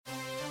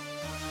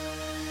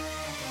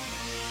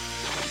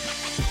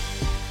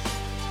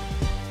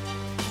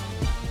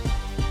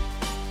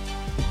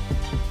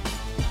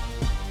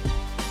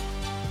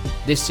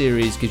This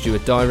series gives you a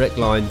direct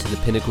line to the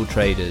Pinnacle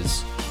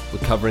traders. We're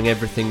covering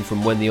everything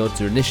from when the odds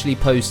are initially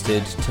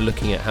posted to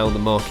looking at how the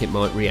market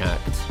might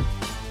react.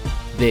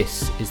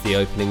 This is the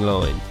opening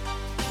line.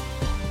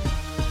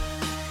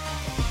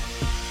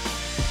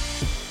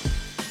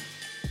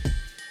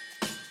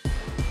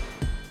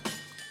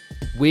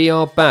 We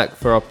are back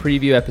for our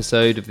preview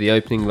episode of the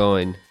opening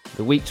line.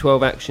 The Week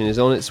 12 action is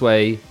on its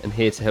way, and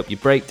here to help you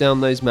break down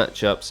those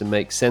matchups and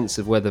make sense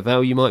of where the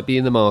value might be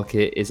in the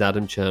market is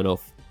Adam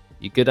Chernoff.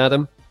 You good,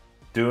 Adam?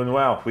 Doing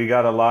well. We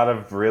got a lot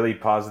of really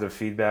positive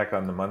feedback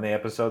on the Monday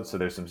episode, so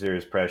there's some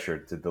serious pressure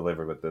to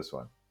deliver with this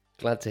one.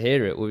 Glad to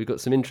hear it. Well, we've got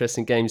some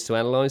interesting games to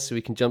analyse, so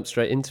we can jump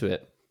straight into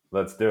it.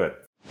 Let's do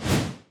it.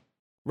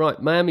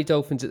 Right, Miami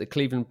Dolphins at the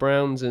Cleveland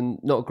Browns, and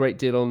not a great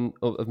deal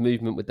of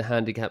movement with the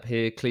handicap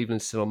here.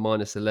 Cleveland's still on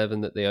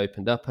 -11 that they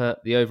opened up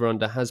at. The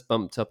over-under has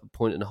bumped up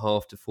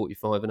 1.5 to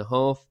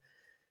 45.5.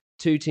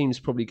 Two teams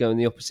probably going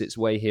the opposite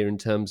way here in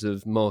terms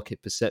of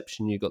market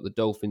perception. You've got the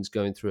Dolphins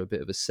going through a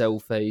bit of a sell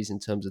phase in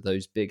terms of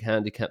those big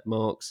handicap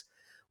marks,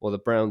 while the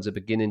Browns are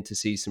beginning to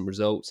see some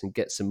results and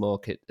get some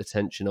market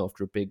attention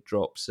after a big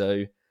drop.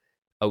 So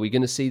are we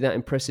going to see that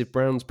impressive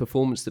Browns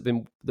performance that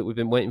we've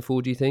been waiting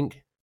for, do you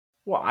think?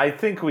 Well, I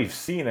think we've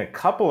seen a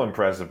couple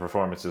impressive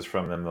performances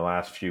from them the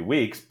last few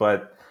weeks,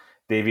 but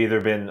they've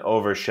either been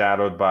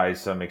overshadowed by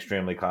some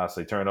extremely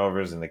costly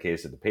turnovers in the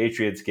case of the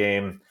Patriots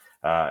game,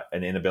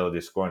 an inability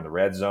to score in the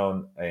red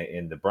zone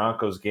in the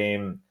Broncos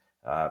game,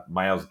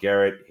 Myles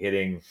Garrett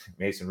hitting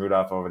Mason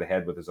Rudolph over the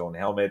head with his own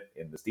helmet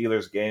in the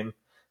Steelers game.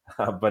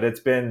 But it's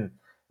been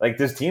like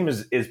this team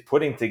is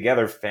putting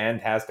together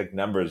fantastic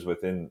numbers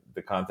within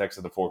the context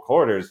of the four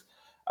quarters,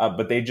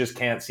 but they just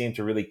can't seem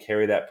to really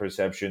carry that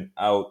perception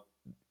out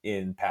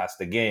in past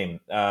the game.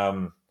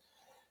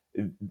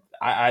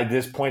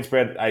 This point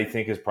spread, I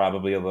think, is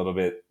probably a little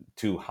bit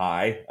too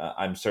high.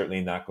 I'm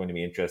certainly not going to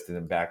be interested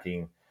in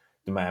backing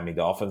the Miami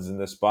Dolphins in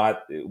this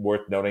spot.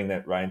 Worth noting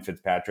that Ryan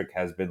Fitzpatrick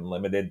has been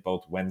limited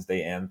both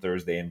Wednesday and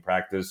Thursday in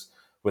practice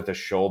with a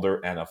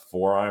shoulder and a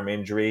forearm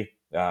injury.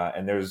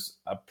 And there's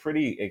a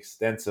pretty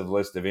extensive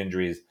list of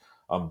injuries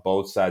on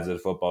both sides of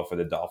the football for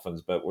the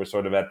Dolphins. But we're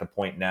sort of at the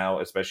point now,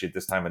 especially at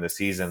this time of the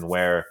season,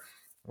 where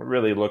we're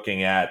really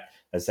looking at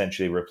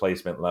essentially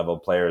replacement level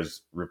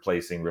players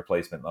replacing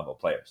replacement level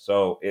players.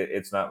 So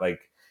it's not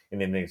like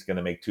anything's going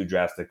to make too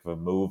drastic of a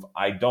move.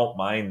 I don't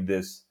mind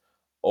this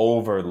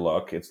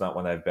overlook. It's not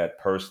one I've bet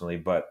personally,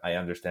 but I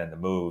understand the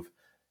move.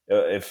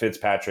 If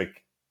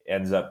Fitzpatrick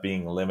ends up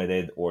being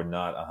limited or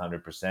not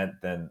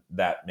 100%, then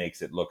that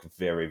makes it look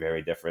very,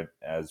 very different.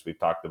 As we've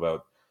talked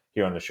about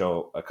here on the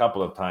show a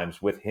couple of times,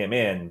 with him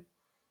in,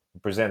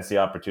 presents the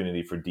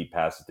opportunity for deep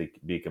passes to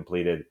be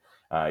completed.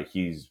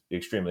 He's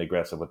extremely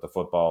aggressive with the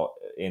football.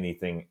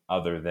 Anything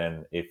other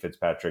than a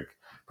Fitzpatrick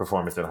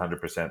performance at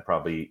 100%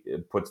 probably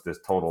puts this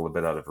total a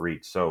bit out of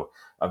reach. So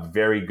a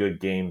very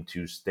good game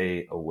to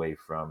stay away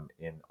from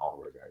in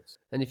all regards.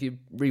 And if you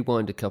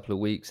rewind a couple of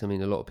weeks, I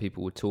mean, a lot of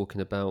people were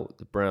talking about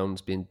the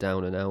Browns being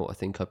down and out. I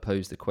think I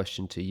posed the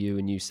question to you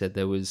and you said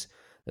there was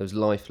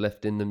life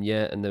left in them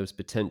yet and there was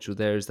potential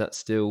there. Is that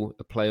still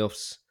a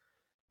playoffs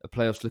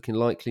looking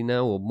likely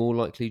now, or more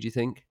likely, do you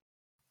think?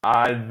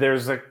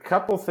 There's a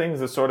couple things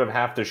that sort of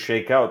have to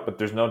shake out, but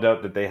there's no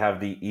doubt that they have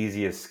the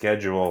easiest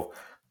schedule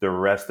the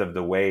rest of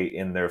the way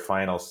in their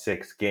final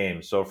 6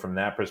 games. So from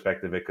that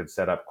perspective, it could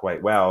set up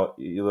quite well.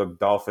 You look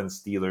Dolphins,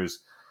 Steelers,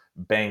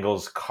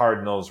 Bengals,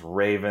 Cardinals,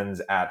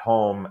 Ravens at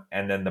home,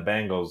 and then the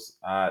Bengals.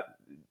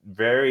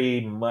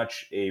 Very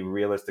much a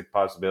realistic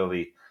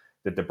possibility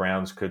that the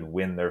Browns could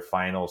win their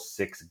final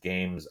 6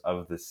 games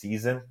of the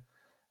season.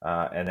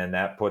 And then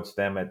that puts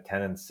them at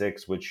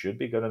 10-6, which should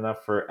be good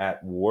enough for,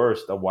 at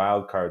worst, a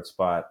wild card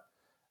spot.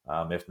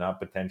 If not,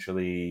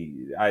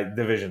 potentially,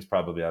 division's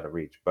probably out of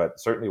reach, but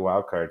certainly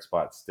wild card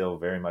spot still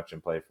very much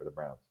in play for the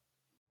Browns.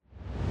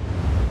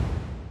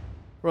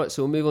 Right,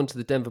 so we'll move on to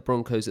the Denver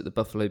Broncos at the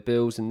Buffalo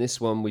Bills. In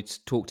this one, we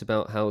talked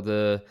about how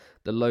the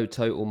low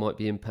total might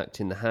be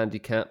impacting the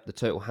handicap. The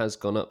total has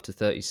gone up to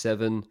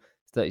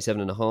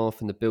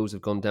 37.5, and the Bills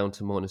have gone down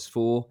to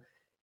 -4.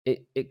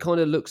 It kind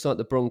of looks like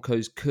the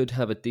Broncos could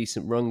have a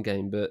decent run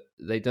game, but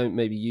they don't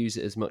maybe use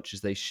it as much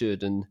as they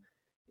should. And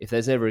if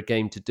there's ever a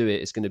game to do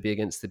it, it's going to be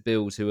against the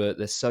Bills,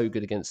 they're so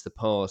good against the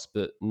pass,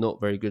 but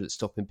not very good at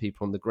stopping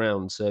people on the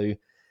ground. So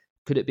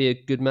could it be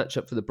a good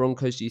matchup for the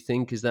Broncos, do you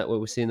think? Is that where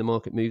we're seeing the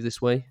market move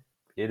this way?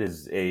 It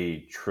is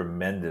a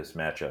tremendous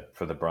matchup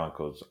for the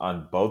Broncos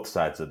on both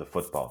sides of the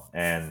football.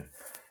 And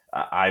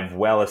I've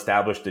well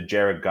established the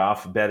Jared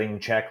Goff betting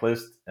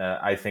checklist.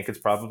 I think it's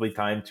probably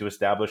time to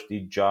establish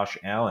the Josh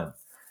Allen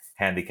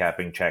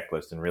handicapping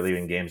checklist. And really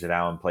in games that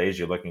Allen plays,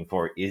 you're looking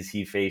for, is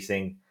he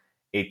facing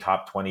a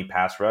top 20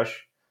 pass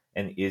rush?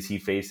 And is he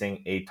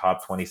facing a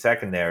top 20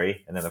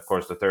 secondary? And then, of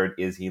course, the third,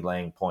 is he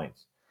laying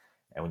points?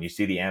 And when you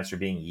see the answer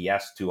being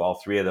yes to all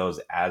three of those,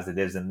 as it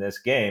is in this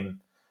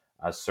game,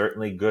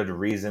 certainly good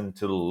reason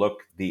to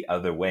look the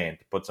other way. And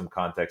to put some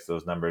context to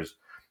those numbers,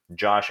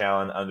 Josh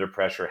Allen under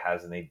pressure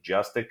has an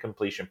adjusted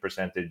completion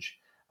percentage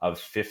of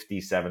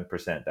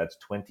 57%. That's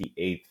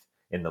 28th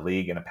in the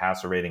league and a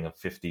passer rating of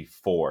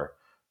 54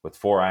 with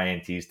 4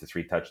 INTs to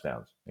 3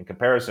 touchdowns. In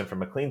comparison,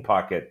 from a clean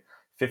pocket,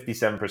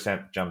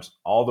 57% jumps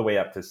all the way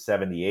up to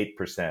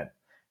 78%.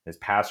 His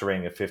passer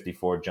rating of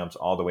 54 jumps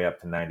all the way up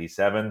to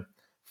 97.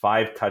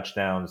 5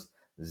 touchdowns,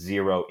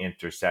 0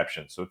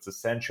 interceptions. So it's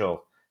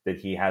essential that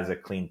he has a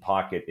clean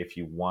pocket if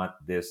you want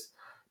this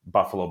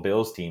Buffalo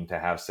Bills team to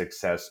have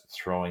success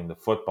throwing the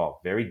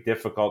football. Very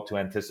difficult to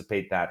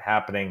anticipate that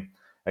happening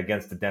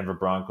against the Denver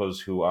Broncos,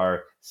 who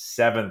are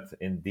 7th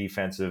in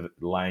defensive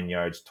line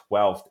yards,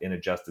 12th in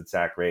adjusted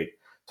sack rate,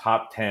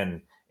 top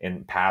 10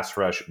 in pass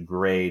rush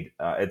grade.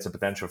 It's a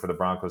potential for the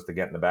Broncos to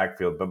get in the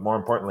backfield. But more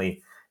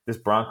importantly, this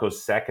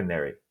Broncos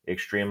secondary,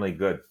 extremely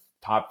good.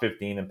 Top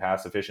 15 in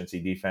pass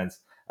efficiency defense,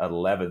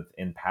 11th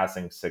in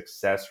passing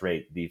success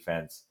rate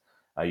defense.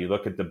 You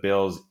look at the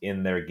Bills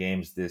in their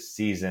games this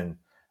season,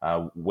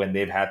 when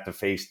they've had to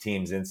face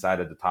teams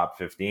inside of the top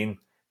 15,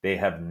 they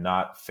have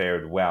not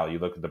fared well. You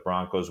look at the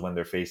Broncos when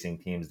they're facing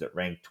teams that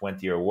rank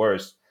 20 or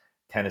worse,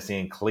 Tennessee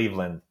and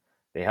Cleveland,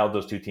 they held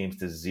those two teams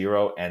to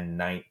 0 and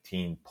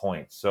 19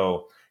 points.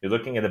 So you're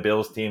looking at a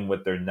Bills team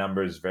with their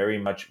numbers very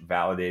much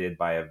validated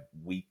by a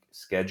weak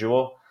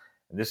schedule.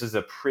 And this is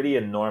a pretty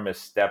enormous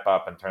step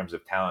up in terms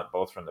of talent,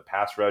 both from the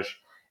pass rush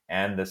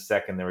and the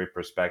secondary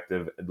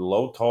perspective.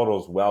 Low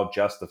totals, well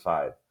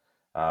justified.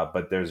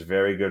 But there's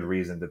very good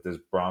reason that this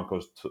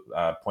Broncos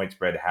point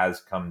spread has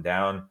come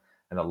down,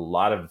 and a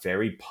lot of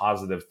very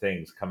positive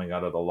things coming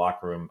out of the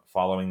locker room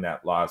following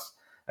that loss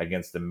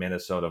against the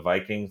Minnesota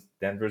Vikings.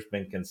 Denver's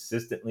been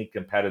consistently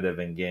competitive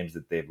in games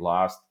that they've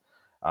lost,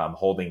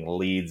 holding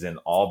leads in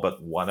all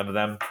but one of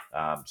them.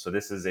 So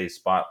this is a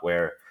spot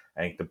where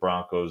I think the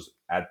Broncos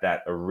at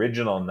that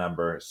original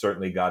number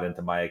certainly got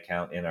into my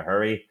account in a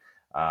hurry.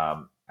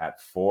 At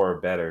 4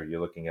 or better,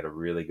 you're looking at a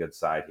really good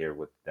side here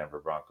with the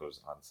Denver Broncos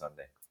on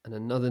Sunday. And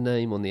another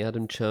name on the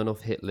Adam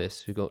Chernoff hit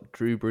list. We've got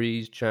Drew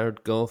Brees,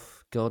 Jared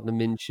Goff, Gardner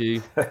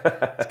Minshew.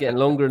 It's getting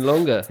longer and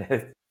longer.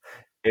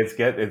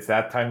 It's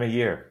that time of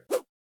year.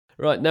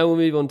 Right, now we'll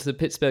move on to the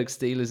Pittsburgh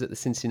Steelers at the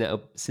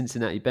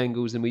Cincinnati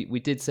Bengals. And we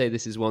did say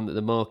this is one that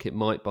the market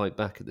might bite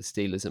back at the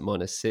Steelers at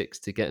 -6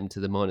 to get them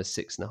to the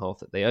 -6.5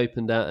 that they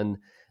opened at. And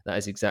that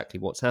is exactly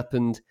what's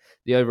happened.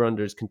 The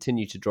over-under has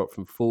continued to drop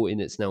from 40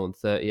 and it's now on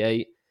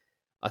 38.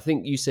 I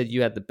think you said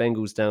you had the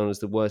Bengals down as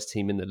the worst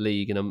team in the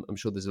league, and I'm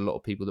sure there's a lot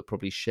of people that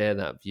probably share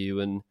that view.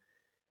 And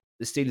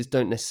the Steelers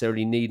don't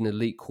necessarily need an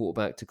elite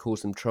quarterback to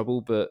cause them trouble,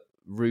 but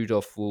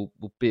Rudolph will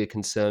be a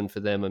concern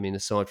for them. I mean,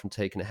 aside from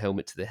taking a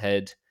helmet to the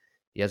head,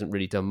 he hasn't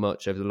really done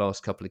much over the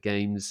last couple of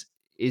games.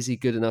 Is he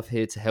good enough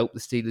here to help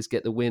the Steelers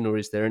get the win, or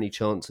is there any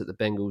chance that the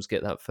Bengals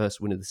get that first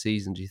win of the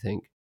season, do you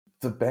think?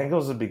 The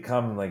Bengals have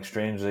become, like,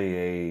 strangely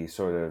a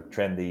sort of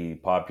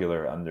trendy,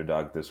 popular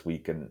underdog this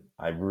week, and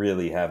I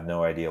really have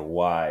no idea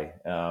why.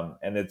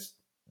 And it's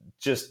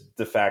just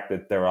the fact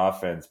that their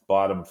offense,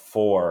 bottom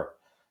 4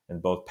 in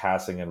both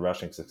passing and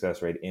rushing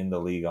success rate in the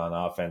league on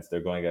offense.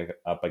 They're going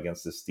up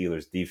against the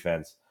Steelers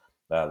defense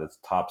that's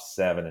top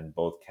 7 in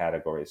both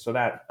categories. So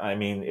that, I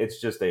mean,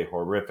 it's just a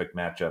horrific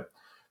matchup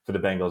for the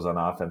Bengals on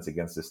offense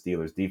against the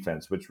Steelers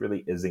defense, which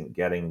really isn't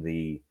getting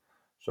the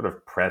sort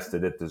of press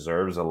that it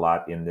deserves. A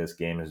lot in this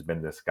game has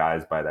been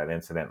disguised by that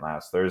incident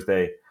last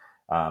Thursday.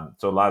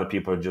 So a lot of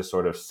people are just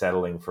sort of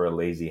settling for a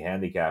lazy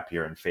handicap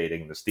here and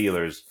fading the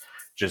Steelers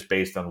just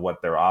based on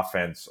what their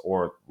offense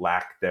or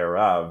lack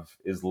thereof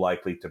is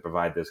likely to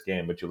provide this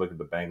game. But you look at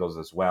the Bengals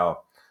as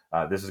well.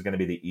 This is going to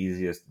be the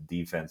easiest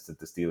defense that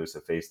the Steelers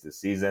have faced this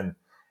season.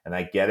 And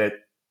I get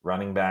it.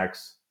 Running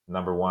backs,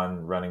 number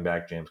 1 running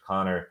back, James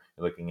Conner.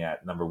 You're looking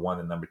at number 1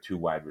 and number 2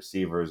 wide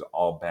receivers,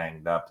 all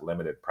banged up,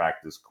 limited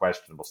practice,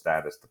 questionable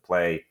status to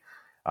play.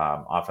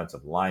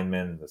 Offensive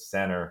lineman, the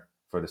center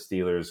for the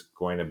Steelers,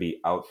 going to be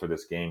out for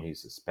this game.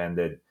 He's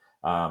suspended.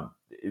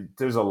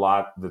 There's a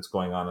lot that's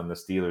going on the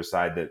Steelers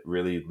side that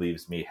really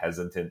leaves me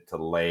hesitant to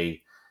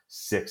lay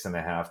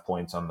 6.5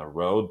 points on the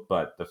road.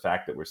 But the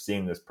fact that we're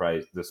seeing this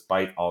price,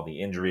 despite all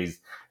the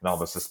injuries and all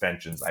the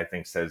suspensions, I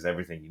think says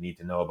everything you need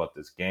to know about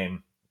this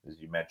game.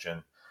 As you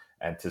mentioned,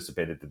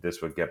 anticipated that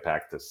this would get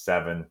back to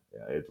 7.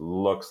 It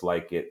looks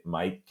like it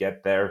might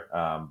get there,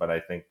 but I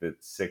think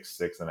that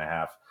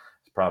 6.5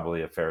 is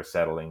probably a fair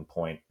settling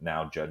point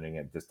now, judging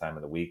at this time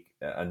of the week.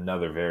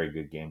 Another very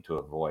good game to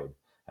avoid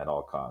at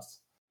all costs.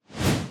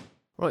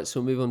 Right,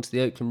 so we'll move on to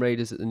the Oakland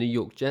Raiders at the New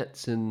York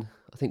Jets, and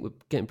I think we're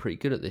getting pretty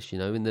good at this.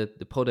 In the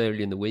pod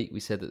earlier in the week, we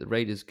said that the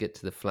Raiders get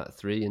to the flat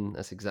 3, and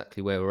that's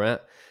exactly where we're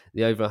at.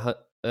 The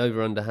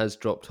over-under has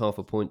dropped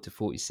 0.5 point to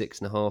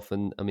 46.5,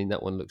 and I mean,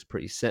 that one looks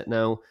pretty set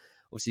now.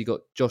 Obviously, you've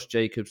got Josh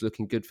Jacobs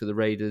looking good for the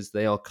Raiders.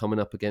 They are coming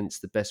up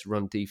against the best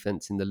run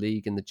defense in the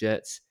league in the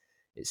Jets.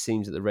 It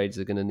seems that the Raiders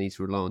are going to need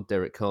to rely on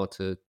Derek Carr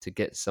to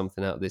get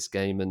something out of this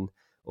game, and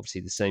obviously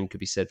the same could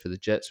be said for the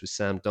Jets with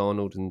Sam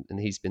Darnold, and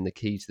he's been the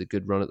key to the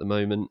good run at the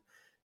moment.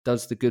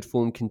 Does the good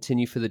form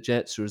continue for the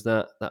Jets, or is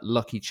that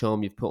lucky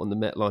charm you've put on the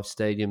MetLife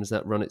Stadium, has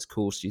that run its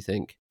course, do you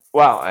think?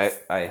 Well,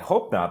 I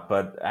hope not,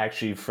 but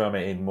actually from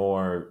a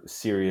more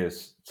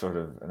serious sort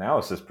of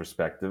analysis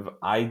perspective,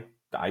 I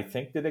I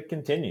think that it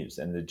continues,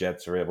 and the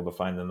Jets are able to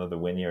find another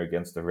win here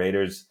against the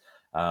Raiders.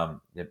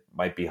 It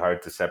might be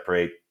hard to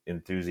separate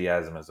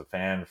enthusiasm as a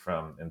fan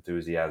from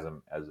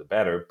enthusiasm as a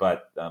bettor,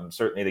 but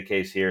certainly the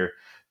case here.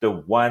 The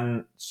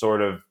one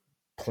sort of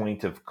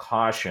point of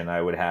caution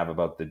I would have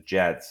about the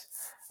Jets,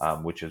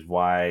 which is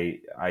why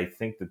I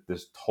think that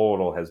this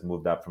total has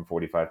moved up from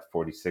 45 to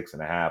 46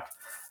 and a half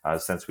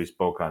since we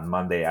spoke on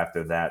Monday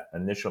after that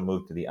initial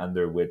move to the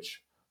under,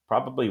 which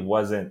probably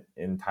wasn't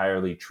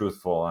entirely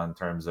truthful in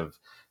terms of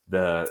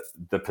the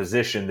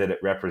position that it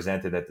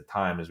represented at the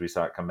time, as we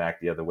saw it come back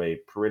the other way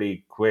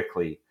pretty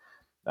quickly.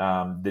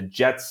 The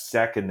Jets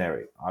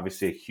secondary,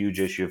 obviously a huge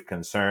issue of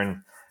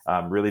concern.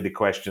 Really, the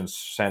question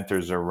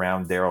centers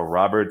around Darryl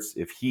Roberts.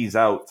 If he's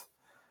out,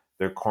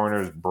 their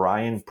corners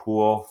Brian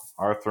Poole,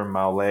 Arthur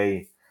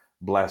Maule,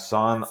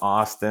 Blesson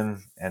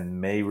Austin,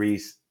 and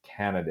Maurice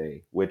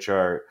Canaday, which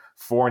are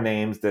four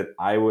names that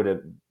I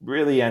would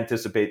really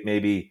anticipate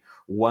maybe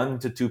 1%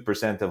 to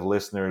 2% of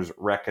listeners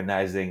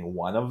recognizing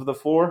one of the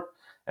four,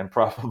 and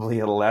probably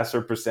a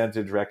lesser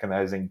percentage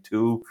recognizing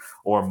two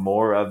or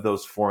more of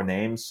those four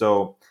names.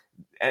 So,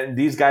 and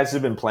these guys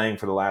have been playing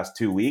for the last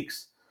 2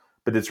 weeks,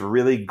 but it's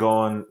really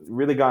gone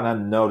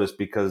unnoticed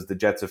because the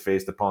Jets have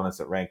faced opponents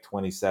that rank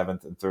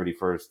 27th and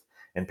 31st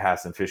in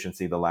pass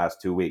efficiency the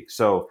last 2 weeks.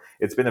 So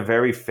it's been a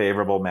very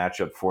favorable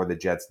matchup for the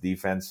Jets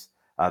defense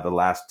the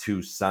last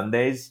two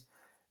Sundays.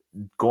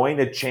 Going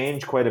to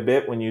change quite a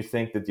bit when you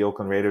think that the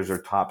Oakland Raiders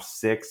are top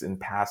 6 in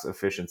pass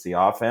efficiency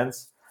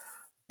offense.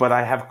 But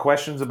I have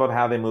questions about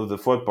how they move the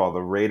football.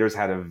 The Raiders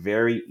had a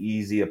very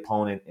easy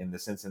opponent in the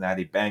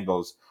Cincinnati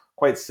Bengals,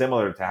 quite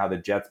similar to how the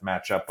Jets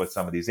match up with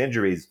some of these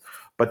injuries.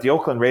 But the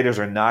Oakland Raiders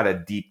are not a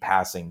deep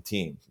passing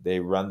team. They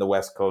run the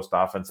West Coast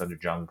offense under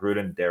John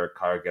Gruden. Derek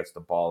Carr gets the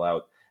ball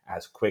out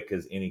as quick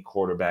as any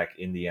quarterback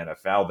in the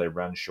NFL. They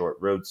run short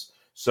routes.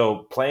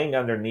 So playing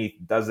underneath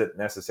doesn't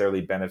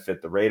necessarily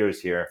benefit the Raiders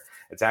here.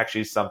 It's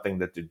actually something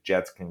that the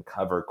Jets can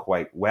cover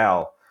quite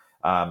well.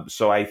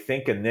 So I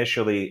think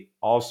initially,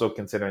 also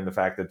considering the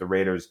fact that the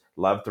Raiders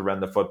love to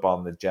run the football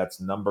and the Jets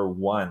number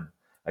one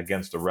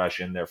against the rush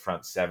in their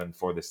front seven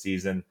for the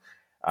season,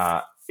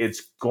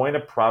 it's going to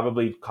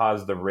probably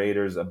cause the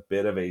Raiders a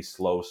bit of a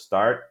slow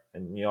start.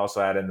 And you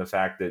also add in the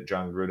fact that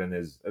John Gruden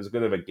is as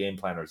good of a game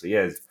planner as he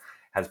is,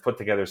 has put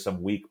together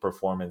some weak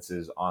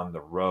performances on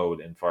the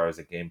road as far as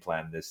a game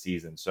plan this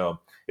season. So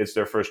it's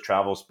their first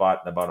travel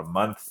spot in about a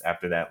month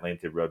after that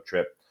lengthy road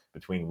trip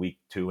between week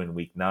 2 and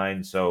week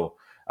 9. So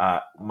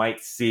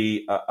might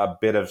see a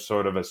bit of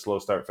sort of a slow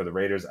start for the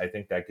Raiders. I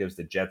think that gives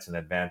the Jets an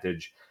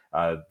advantage.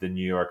 The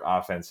New York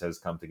offense has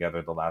come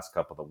together the last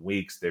couple of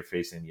weeks. They're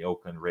facing the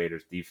Oakland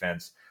Raiders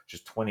defense, which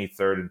is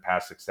 23rd in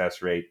pass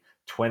success rate,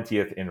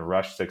 20th in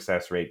rush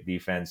success rate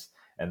defense,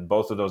 and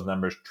both of those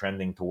numbers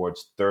trending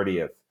towards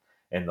 30th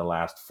in the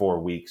last 4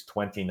 weeks,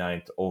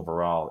 29th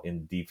overall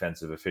in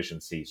defensive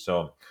efficiency.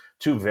 So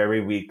two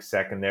very weak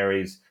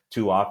secondaries,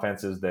 two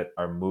offenses that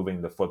are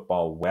moving the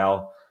football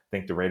well. I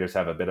think the Raiders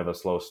have a bit of a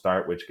slow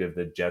start, which gives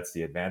the Jets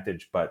the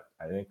advantage, but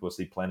I think we'll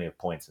see plenty of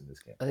points in this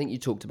game. I think you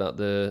talked about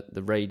the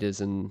Raiders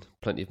and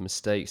plenty of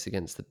mistakes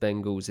against the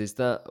Bengals. Is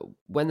that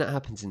when that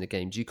happens in the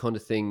game, do you kind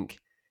of think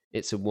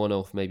it's a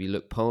one-off, maybe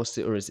look past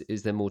it, or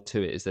is there more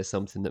to it? Is there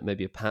something that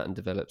maybe a pattern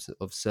develops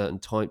of certain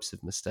types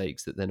of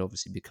mistakes that then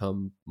obviously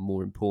become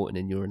more important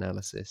in your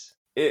analysis?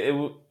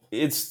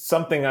 It's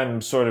something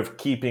I'm sort of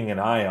keeping an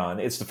eye on.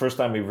 It's the first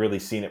time we've really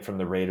seen it from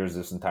the Raiders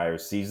this entire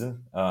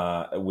season,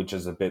 which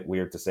is a bit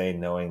weird to say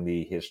knowing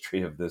the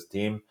history of this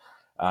team.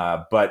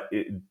 But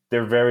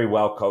they're very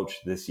well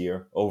coached this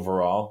year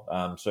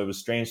overall. So it was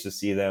strange to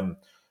see them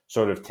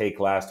sort of take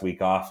last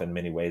week off in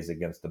many ways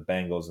against the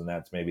Bengals, and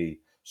that's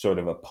maybe sort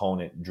of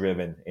opponent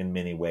driven in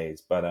many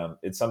ways. But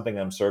it's something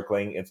I'm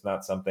circling. It's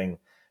not something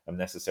I'm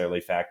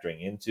necessarily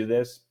factoring into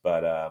this,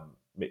 but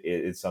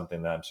it's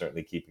something that I'm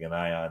certainly keeping an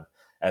eye on,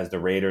 as the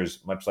Raiders,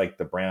 much like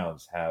the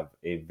Browns, have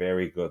a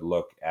very good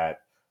look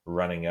at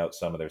running out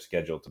some of their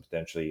schedule to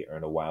potentially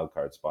earn a wild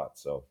card spot.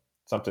 So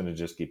something to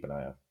just keep an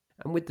eye on.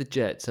 And with the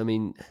Jets, I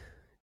mean,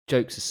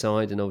 jokes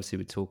aside, and obviously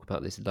we talk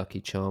about this lucky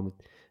charm,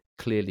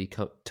 clearly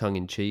tongue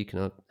in cheek,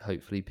 and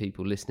hopefully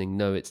people listening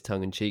know it's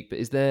tongue in cheek. But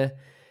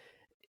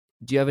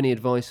do you have any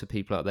advice for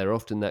people out there?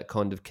 Often that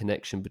kind of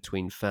connection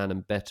between fan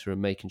and bettor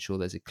and making sure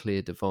there's a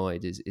clear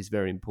divide is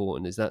very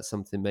important. Is that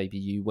something maybe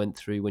you went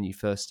through when you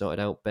first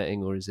started out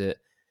betting, or is it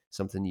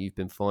something you've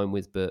been fine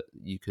with, but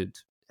you could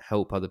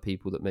help other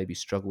people that maybe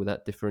struggle with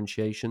that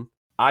differentiation?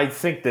 I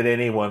think that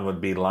anyone would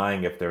be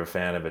lying if they're a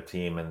fan of a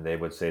team and they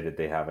would say that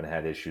they haven't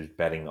had issues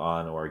betting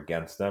on or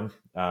against them.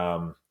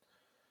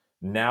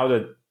 Now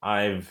that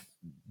I've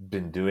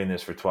been doing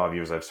this for 12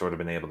 years, I've sort of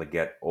been able to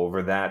get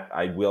over that.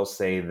 I will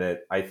say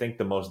that I think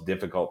the most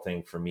difficult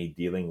thing for me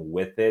dealing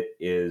with it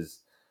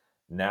is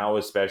now,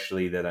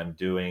 especially that I'm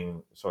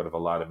doing sort of a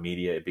lot of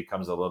media, it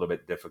becomes a little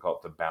bit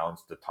difficult to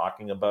balance the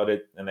talking about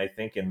it. And I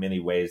think in many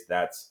ways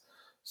that's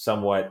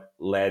somewhat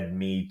led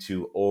me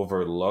to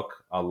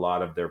overlook a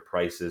lot of their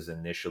prices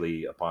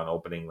initially upon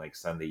opening, like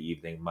Sunday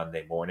evening,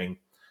 Monday morning.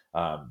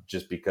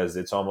 just because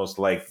it's almost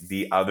like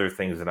the other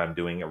things that I'm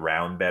doing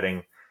around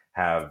betting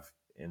have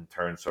in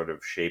turn sort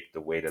of shaped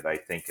the way that I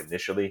think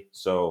initially.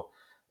 So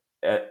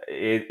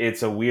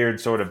it's a weird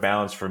sort of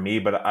balance for me,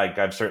 but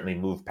I've certainly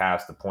moved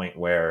past the point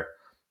where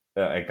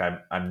like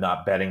I'm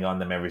not betting on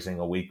them every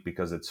single week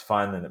because it's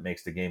fun and it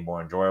makes the game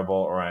more enjoyable,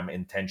 or I'm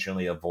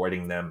intentionally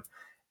avoiding them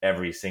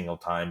every single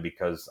time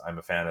because I'm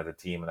a fan of the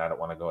team and I don't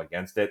want to go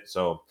against it.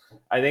 So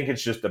I think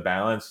it's just a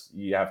balance.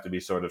 You have to be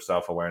sort of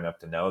self-aware enough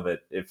to know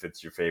that if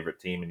it's your favorite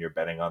team and you're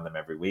betting on them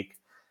every week,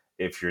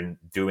 if you're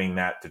doing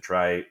that to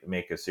try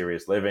make a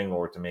serious living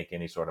or to make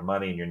any sort of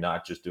money and you're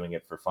not just doing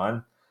it for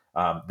fun,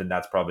 then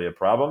that's probably a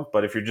problem.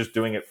 But if you're just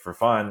doing it for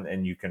fun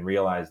and you can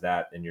realize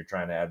that and you're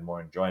trying to add more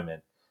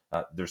enjoyment,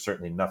 there's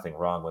certainly nothing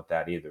wrong with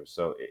that either.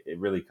 So it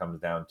really comes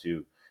down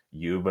to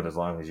you, but as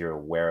long as you're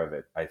aware of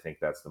it, I think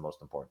that's the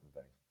most important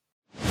thing.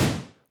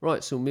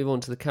 Right, so we'll move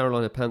on to the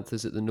Carolina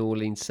Panthers at the New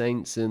Orleans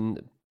Saints, and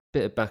a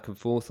bit of back and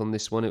forth on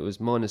this one. It was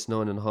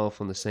 -9.5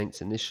 on the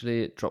Saints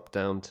initially. It dropped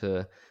down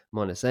to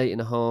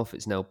 -8.5.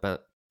 It's now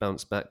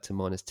bounced back to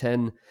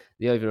 -10.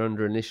 The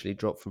over-under initially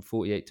dropped from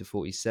 48 to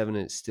 47,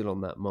 and it's still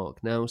on that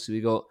mark now. So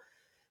we got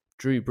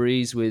Drew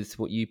Brees with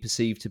what you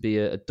perceive to be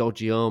a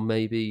dodgy arm,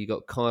 maybe. You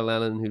got Kyle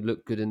Allen, who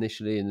looked good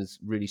initially and has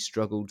really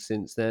struggled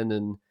since then,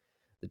 and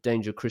the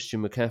danger of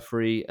Christian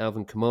McCaffrey,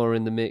 Alvin Kamara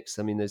in the mix.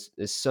 I mean, there's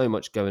so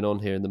much going on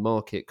here, and the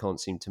market can't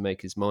seem to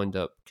make his mind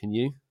up. Can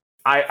you?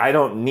 I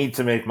don't need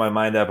to make my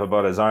mind up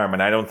about his arm,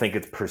 and I don't think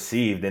it's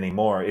perceived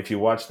anymore. If you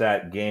watch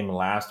that game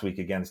last week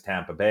against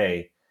Tampa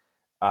Bay,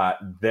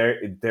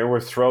 there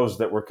were throws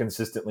that were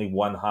consistently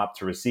one hop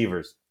to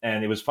receivers.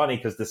 And it was funny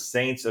because the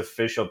Saints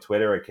official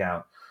Twitter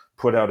account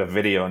put out a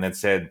video and it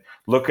said,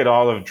 look at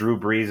all of Drew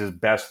Brees'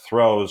 best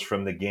throws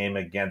from the game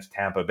against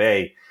Tampa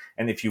Bay.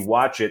 And if you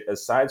watch it,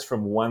 aside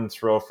from one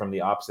throw from the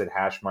opposite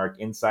hash mark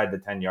inside the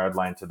 10-yard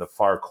line to the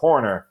far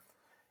corner,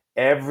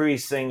 every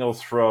single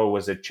throw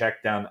was a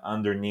check down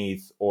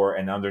underneath or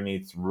an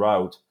underneath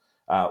route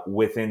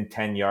within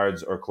 10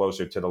 yards or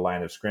closer to the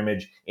line of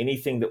scrimmage.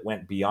 Anything that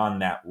went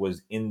beyond that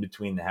was in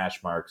between the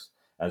hash marks.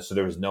 So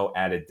there was no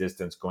added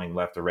distance going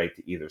left or right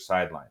to either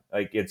sideline.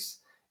 Like it's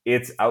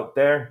out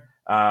there.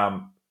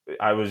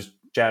 I was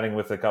chatting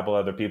with a couple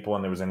other people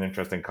and there was an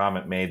interesting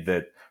comment made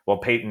that, well,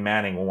 Peyton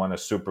Manning won a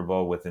Super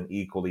Bowl with an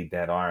equally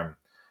dead arm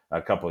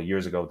a couple of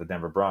years ago with the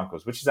Denver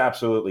Broncos, which is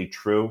absolutely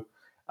true.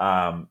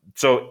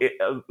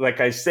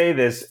 Like I say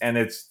this, and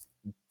it's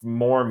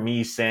more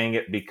me saying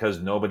it because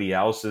nobody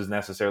else is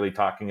necessarily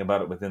talking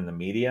about it within the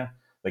media.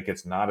 Like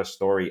it's not a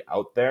story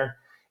out there.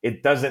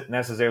 It doesn't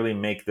necessarily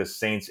make the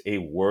Saints a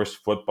worse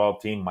football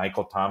team.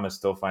 Michael Thomas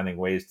still finding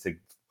ways to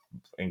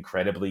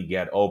incredibly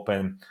get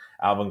open.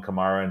 Alvin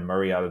Kamara and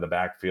Murray out of the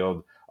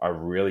backfield are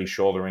really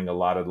shouldering a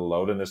lot of the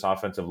load, and this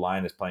offensive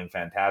line is playing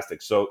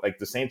fantastic. So like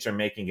the Saints are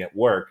making it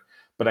work,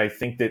 but I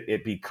think that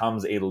it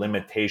becomes a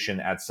limitation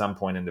at some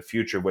point in the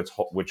future,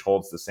 which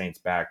holds the Saints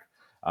back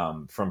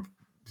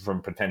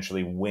from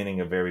potentially winning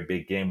a very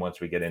big game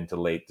once we get into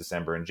late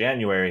December and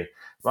January.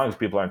 As long as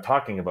people aren't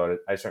talking about it,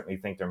 I certainly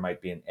think there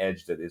might be an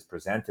edge that is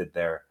presented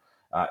there.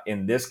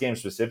 In this game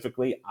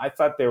specifically, I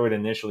thought there would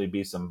initially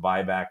be some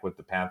buyback with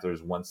the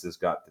Panthers once this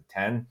got to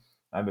 10.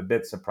 I'm a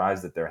bit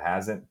surprised that there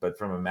hasn't, but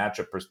from a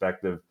matchup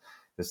perspective,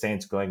 the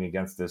Saints going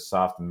against this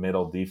soft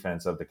middle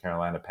defense of the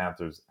Carolina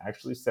Panthers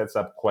actually sets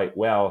up quite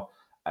well,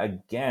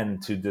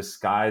 again, to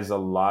disguise a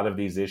lot of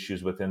these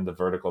issues within the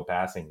vertical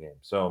passing game.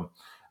 So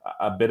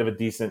a bit of a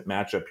decent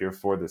matchup here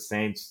for the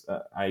Saints.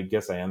 I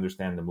guess I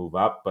understand the move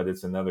up, but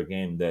it's another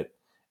game that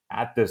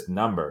at this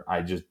number,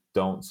 I just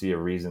don't see a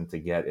reason to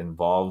get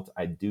involved.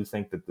 I do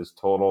think that this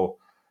total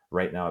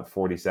right now at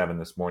 47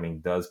 this morning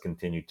does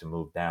continue to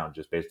move down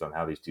just based on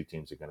how these two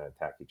teams are going to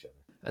attack each other.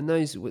 And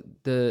those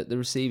the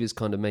receivers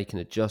kind of making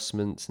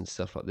adjustments and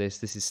stuff like this.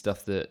 This is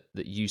stuff that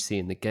you see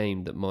in the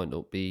game that might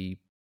not be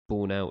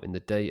borne out in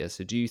the data.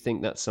 So do you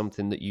think that's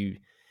something that you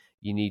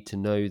need to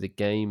know the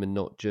game and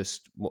not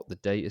just what the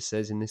data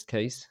says in this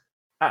case?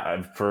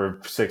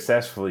 For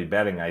successfully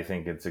betting, I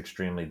think it's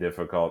extremely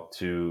difficult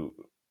to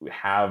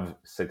have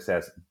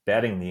success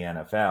betting the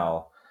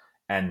NFL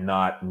and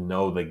not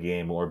know the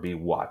game or be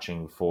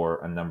watching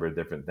for a number of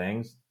different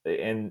things.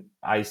 And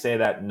I say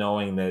that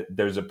knowing that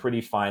there's a pretty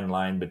fine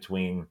line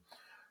between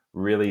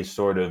really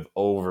sort of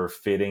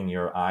overfitting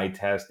your eye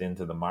test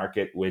into the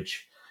market,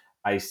 which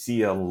I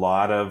see a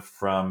lot of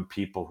from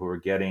people who are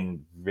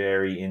getting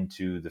very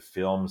into the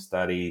film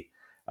study,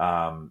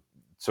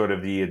 sort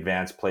of the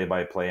advanced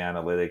play-by-play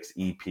analytics,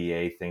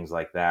 EPA, things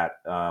like that.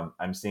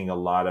 I'm seeing a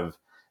lot of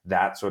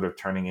that sort of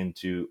turning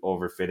into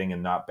overfitting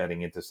and not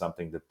betting into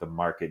something that the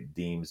market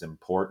deems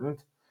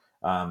important.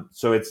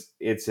 So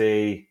it's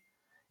a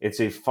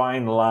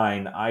fine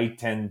line. I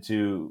tend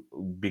to,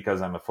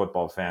 because I'm a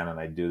football fan and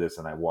I do this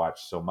and I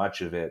watch so much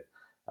of it,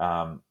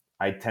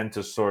 I tend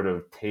to sort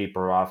of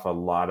taper off a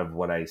lot of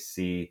what I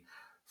see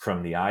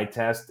from the eye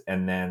test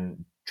and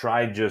then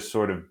try just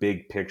sort of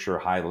big picture,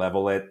 high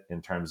level it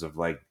in terms of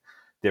like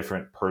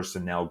different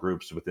personnel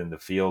groups within the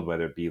field,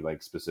 whether it be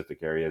like specific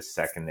areas,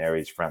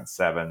 secondaries, front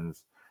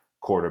sevens,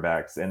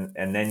 quarterbacks,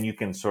 and then you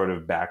can sort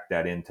of back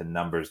that into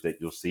numbers that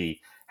you'll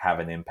see have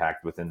an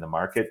impact within the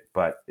market.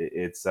 But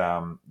it's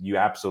you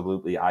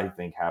absolutely, I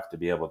think, have to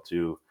be able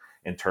to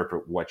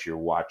interpret what you're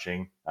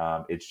watching.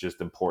 It's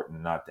just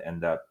important not to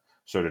end up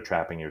sort of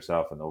trapping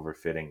yourself and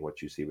overfitting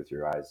what you see with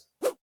your eyes.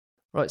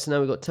 Right, so now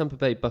we've got Tampa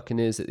Bay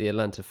Buccaneers at the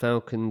Atlanta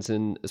Falcons,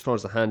 and as far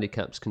as the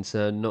handicap's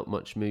concerned, not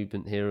much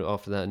movement here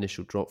after that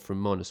initial drop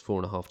from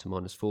 -4.5 to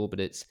 -4, but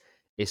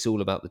it's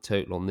all about the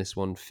total on this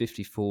one,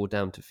 54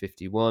 down to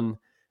 51.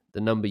 The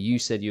number you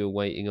said you were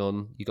waiting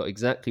on, you got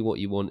exactly what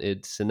you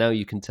wanted, so now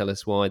you can tell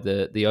us why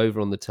the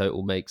over on the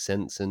total makes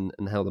sense and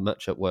how the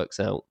matchup works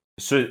out.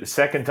 So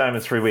second time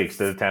in 3 weeks,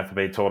 the Tampa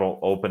Bay total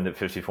opened at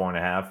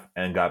 54.5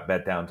 and got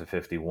bet down to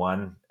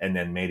 51 and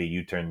then made a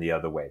U-turn the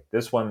other way.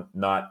 This one,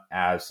 not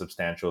as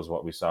substantial as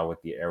what we saw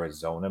with the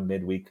Arizona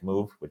midweek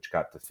move, which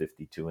got to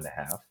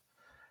 52.5.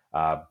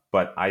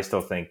 But I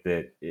still think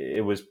that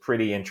it was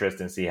pretty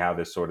interesting to see how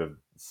this sort of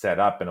set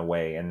up in a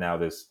way. And now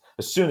this,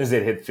 as soon as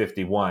it hit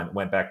 51,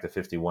 went back to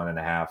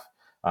 51.5.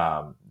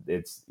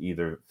 It's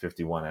either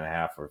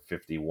 51.5 or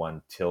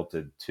 51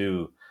 tilted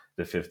to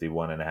the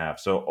 51.5.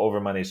 So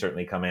over money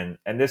certainly come in.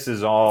 And this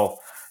is all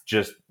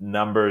just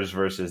numbers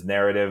versus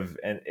narrative,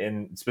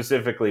 and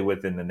specifically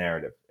within the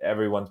narrative.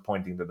 Everyone's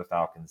pointing to the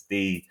Falcons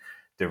D,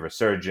 the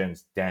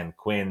resurgence, Dan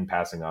Quinn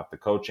passing off the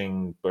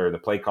coaching or the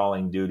play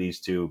calling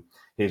duties to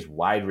his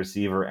wide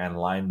receiver and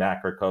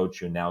linebacker coach,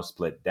 who now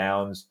split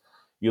downs.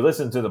 You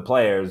listen to the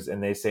players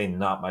and they say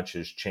not much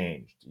has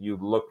changed. You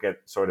look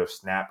at sort of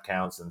snap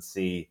counts and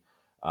see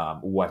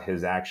what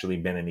has actually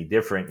been any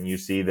different. And you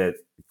see that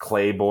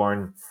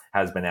Claiborne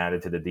has been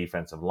added to the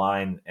defensive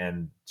line,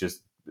 and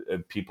just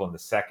people in the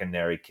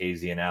secondary,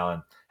 Casey and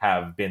Allen,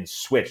 have been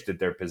switched at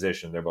their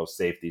position. They're both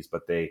safeties,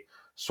 but they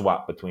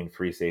swap between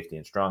free safety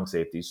and strong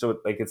safety. So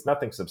it's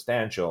nothing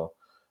substantial,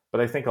 but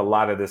I think a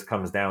lot of this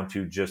comes down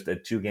to just a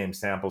 2-game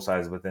sample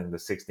size within the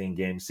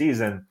 16-game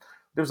season.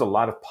 There's a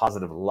lot of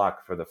positive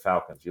luck for the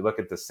Falcons. You look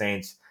at the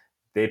Saints,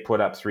 they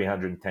put up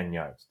 310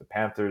 yards. The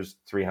Panthers,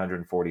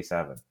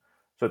 347.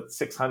 So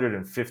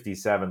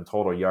 657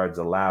 total yards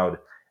allowed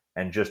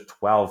and just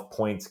 12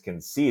 points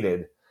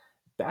conceded.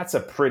 That's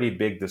a pretty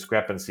big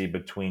discrepancy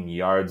between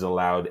yards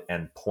allowed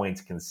and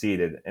points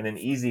conceded. And an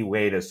easy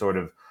way to sort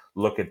of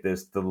look at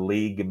this, the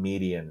league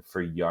median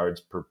for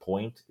yards per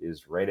point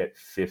is right at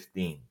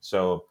 15.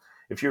 So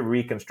if you're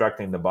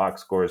reconstructing the box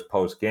scores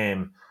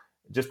post-game,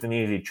 just an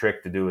easy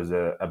trick to do as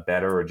a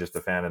bettor or just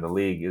a fan of the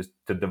league is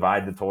to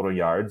divide the total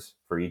yards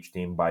for each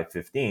team by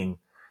 15,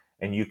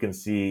 and you can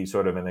see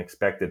sort of an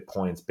expected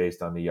points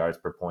based on the yards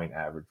per point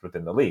average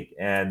within the league.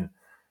 And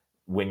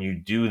when you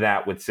do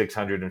that with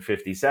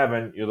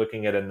 657, you're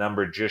looking at a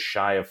number just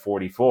shy of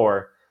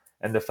 44,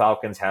 and the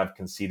Falcons have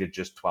conceded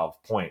just 12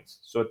 points.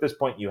 So at this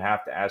point, you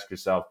have to ask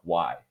yourself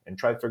why and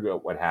try to figure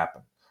out what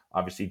happened.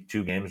 Obviously,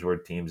 2 games where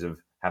teams have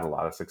had a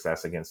lot of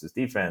success against this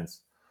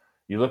defense.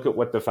 You look at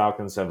what the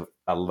Falcons have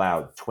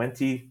allowed,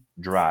 20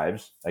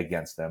 drives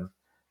against them.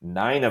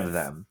 9 of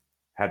them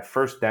had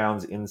first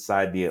downs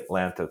inside the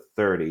Atlanta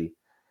 30,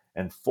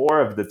 and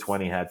 4 of the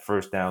 20 had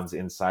first downs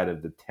inside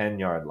of the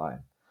 10-yard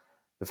line.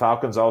 The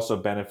Falcons also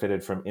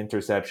benefited from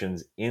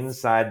interceptions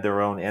inside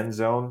their own end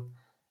zone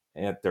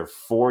at their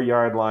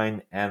 4-yard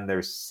line and their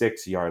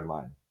 6-yard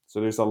line.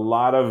 So there's a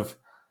lot of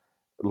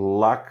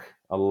luck,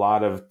 a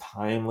lot of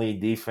timely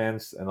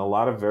defense, and a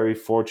lot of very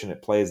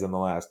fortunate plays in the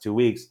last 2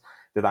 weeks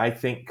that I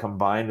think,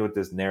 combined with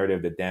this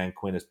narrative that Dan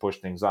Quinn has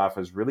pushed things off,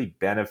 has really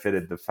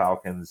benefited the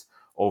Falcons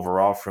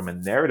overall from a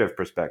narrative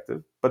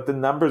perspective. But the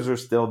numbers are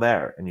still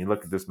there. And you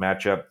look at this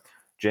matchup,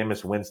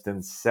 Jameis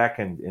Winston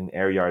second in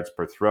air yards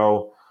per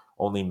throw.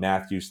 Only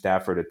Matthew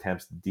Stafford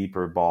attempts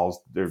deeper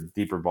balls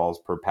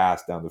per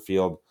pass down the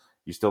field.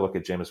 You still look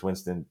at Jameis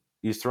Winston,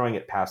 he's throwing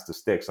it past the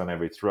sticks on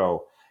every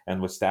throw.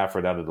 And with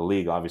Stafford out of the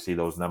league, obviously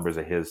those numbers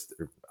are his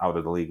out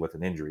of the league with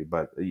an injury,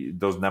 but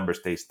those numbers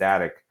stay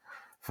static.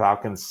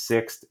 Falcons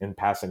 6th in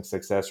passing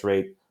success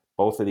rate.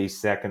 Both of these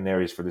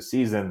secondaries for the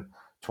season,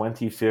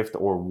 25th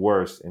or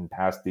worse in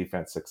pass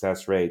defense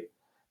success rate.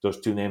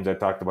 Those 2 names I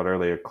talked about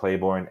earlier,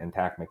 Claiborne and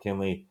Takk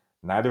McKinley,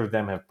 neither of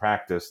them have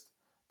practiced.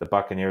 The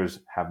Buccaneers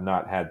have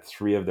not had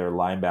 3 of their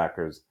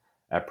linebackers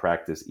at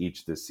practice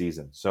each this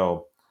season.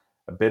 So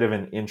a bit of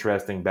an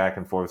interesting back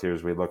and forth here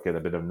as we look at a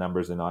bit of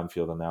numbers and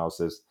on-field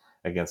analysis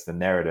against the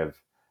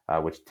narrative,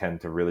 which tend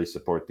to really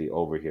support the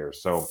over here.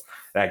 So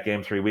that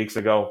game 3 weeks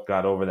ago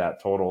got over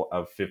that total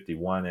of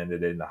 51,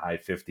 ended in the high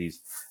 50s.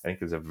 I think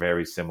there's a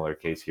very similar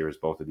case here as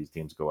both of these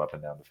teams go up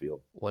and down the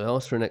field. Well, I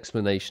asked for an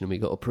explanation and we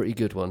got a pretty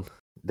good one.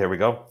 There we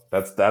go.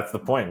 That's the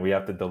point. We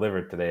have to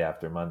deliver today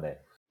after Monday.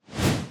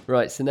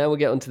 Right, so now we'll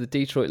get onto the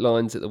Detroit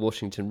Lions at the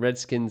Washington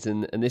Redskins,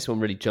 and this one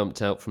really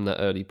jumped out from that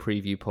early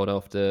preview pod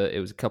after it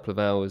was a couple of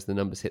hours, the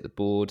numbers hit the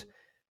board.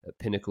 At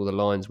Pinnacle, the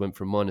Lions went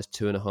from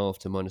 -2.5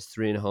 to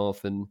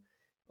 -3.5, and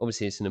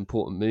obviously it's an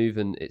important move,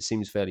 and it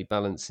seems fairly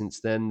balanced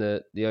since then.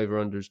 The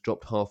over-under has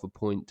dropped half a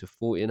point to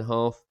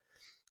 40.5.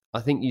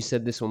 I think you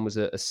said this one was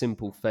a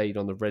simple fade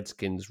on the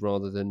Redskins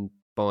rather than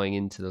buying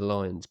into the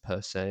Lions per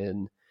se,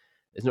 and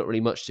there's not really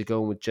much to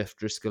go on with Jeff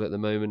Driscoll at the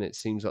moment. It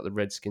seems like the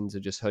Redskins are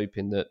just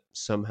hoping that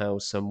somehow,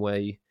 some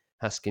way,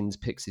 Haskins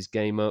picks his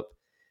game up.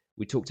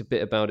 We talked a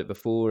bit about it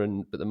before,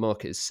 but the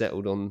market has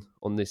settled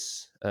on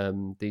these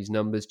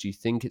numbers. Do you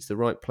think it's the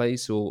right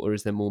place, or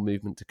is there more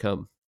movement to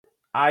come?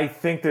 I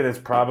think that it's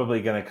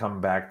probably going to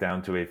come back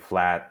down to a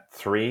flat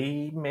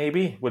 3,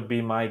 maybe, would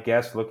be my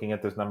guess looking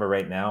at this number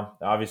right now.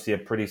 Obviously, a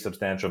pretty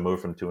substantial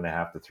move from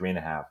 2.5 to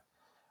 3.5.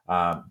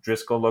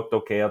 Driscoll looked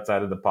okay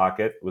outside of the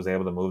pocket, was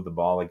able to move the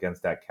ball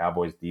against that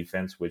Cowboys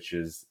defense, which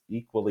is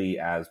equally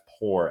as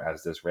poor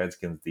as this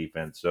Redskins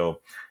defense. So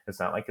it's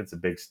not like it's a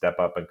big step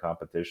up in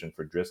competition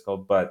for Driscoll,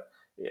 but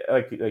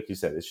like you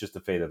said, it's just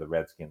the fate of the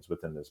Redskins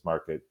within this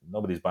market.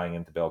 Nobody's buying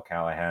into Bill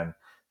Callahan.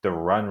 The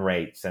run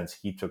rate since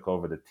he took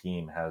over the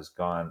team has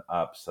gone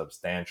up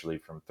substantially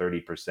from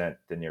 30%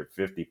 to near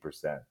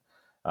 50%.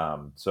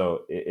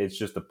 So it's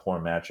just a poor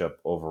matchup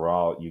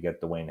overall. You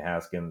get Dwayne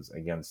Haskins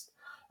against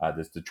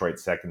this Detroit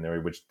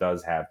secondary, which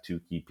does have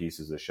 2 key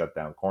pieces of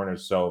shutdown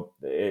corners. So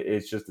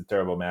it's just a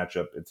terrible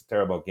matchup. It's a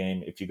terrible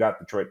game. If you got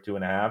Detroit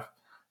 2.5,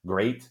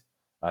 great.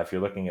 If you're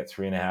looking at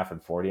 3.5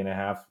 and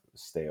 40.5,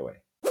 stay away.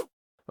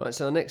 Right,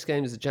 so our next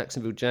game is the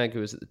Jacksonville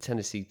Jaguars at the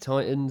Tennessee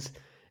Titans.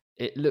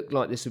 It looked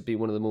like this would be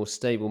one of the more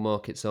stable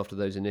markets after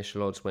those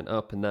initial odds went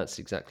up, and that's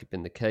exactly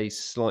been the case.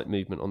 Slight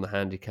movement on the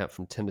handicap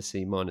from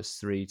Tennessee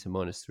 -3 to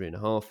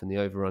 -3.5, and the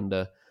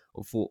over-under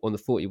on the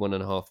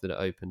 41.5 that it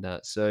opened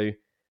at. So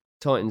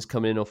Titans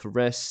coming in off a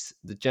rest.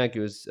 The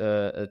Jaguars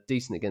are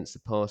decent against the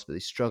pass, but they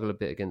struggle a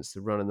bit against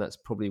the run, and that's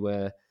probably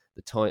where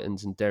the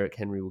Titans and Derrick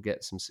Henry will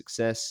get some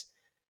success.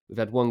 We've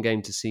had one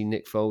game to see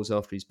Nick Foles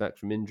after he's back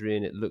from injury,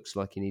 and it looks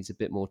like he needs a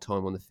bit more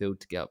time on the field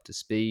to get up to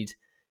speed.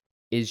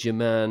 Is your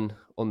man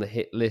on the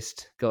hit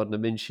list, Gardner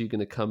Minshew, going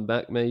to come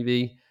back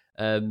maybe?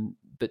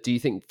 But do you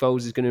think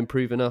Foles is going to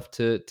improve enough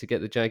to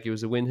get the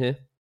Jaguars a win here?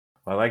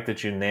 I like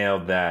that you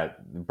nailed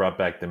that, brought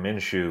back the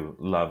Minshew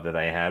love that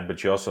I had,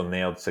 but you also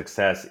nailed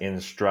success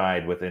in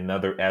stride with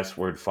another S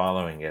word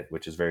following it,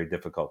 which is very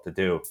difficult to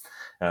do.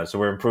 So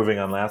we're improving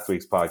on last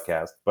week's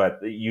podcast,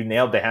 but you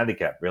nailed the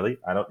handicap, really.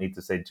 I don't need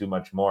to say too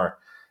much more.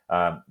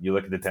 You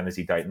look at the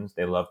Tennessee Titans,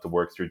 they love to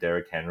work through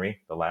Derrick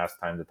Henry. The last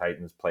time the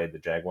Titans played the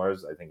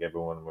Jaguars, I think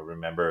everyone will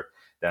remember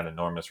that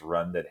enormous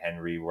run that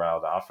Henry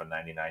riled off, a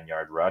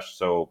 99-yard rush.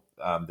 So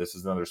this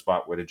is another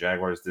spot where the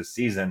Jaguars this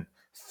season,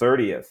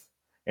 30th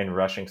in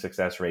rushing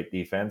success rate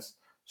defense.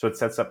 So it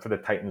sets up for the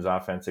Titans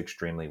offense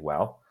extremely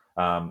well.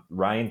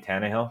 Ryan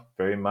Tannehill,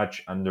 very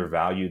much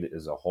undervalued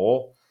as a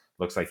whole.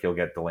 Looks like he'll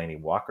get Delaney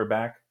Walker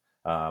back.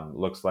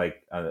 Looks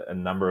like a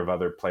number of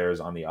other players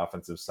on the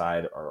offensive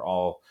side are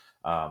all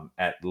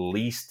at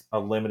least a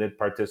limited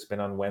participant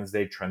on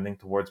Wednesday, trending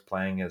towards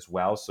playing as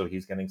well. So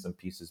he's getting some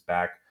pieces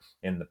back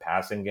in the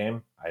passing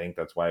game. I think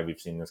that's why we've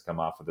seen this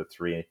come off of the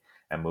 3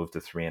 and move to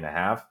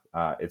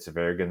 3.5. It's a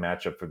very good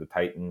matchup for the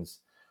Titans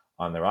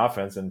on their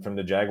offense. And from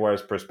the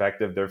Jaguars'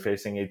 perspective, they're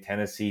facing a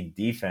Tennessee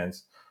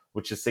defense,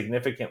 which is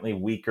significantly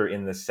weaker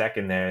in the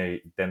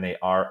secondary than they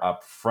are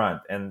up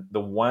front. And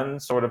the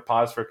one sort of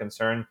pause for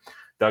concern,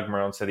 Doug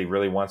Marrone said he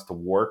really wants to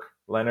work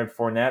Leonard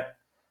Fournette.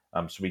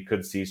 So we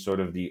could see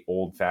sort of the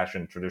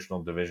old-fashioned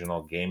traditional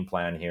divisional game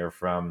plan here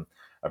from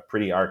a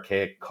pretty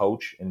archaic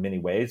coach in many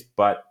ways.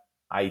 But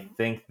I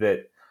think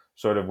that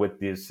sort of with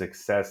the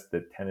success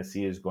that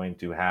Tennessee is going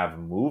to have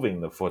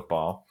moving the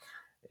football,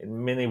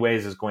 in many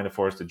ways is going to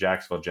force the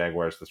Jacksonville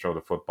Jaguars to throw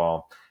the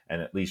football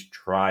and at least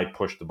try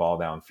push the ball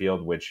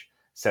downfield, which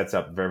sets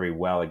up very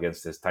well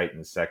against this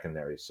Titans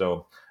secondary.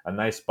 So a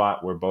nice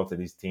spot where both of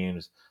these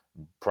teams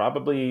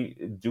probably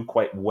do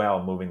quite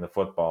well moving the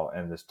football,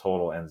 and this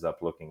total ends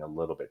up looking a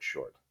little bit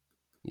short.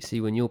 You see,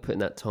 when you're putting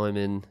that time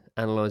in,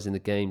 analysing the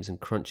games and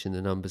crunching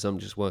the numbers, I'm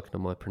just working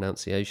on my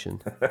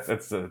pronunciation.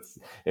 it's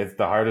the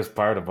hardest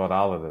part about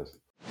all of this.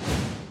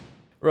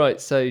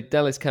 Right, so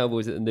Dallas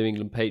Cowboys at the New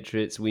England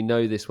Patriots. We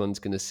know this one's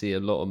going to see a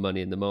lot of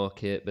money in the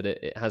market, but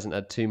it hasn't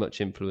had too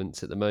much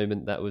influence at the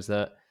moment. That was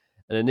an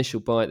initial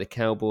buy at the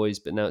Cowboys,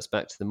 but now it's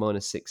back to the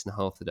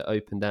 -6.5 that it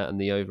opened at, and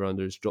the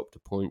over-under has dropped a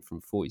point from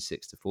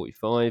 46 to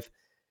 45.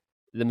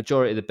 The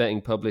majority of the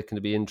betting public are going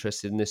to be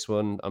interested in this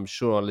one. I'm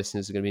sure our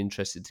listeners are going to be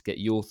interested to get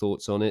your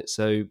thoughts on it.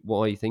 So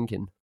what are you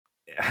thinking?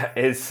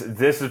 This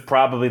is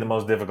probably the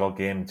most difficult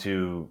game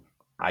to,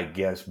 I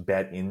guess,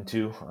 bet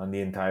into on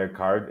the entire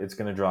card. It's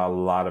going to draw a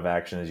lot of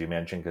action, as you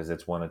mentioned, because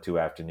it's 1 or 2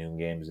 afternoon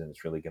games, and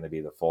it's really going to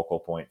be the focal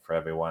point for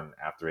everyone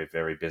after a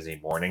very busy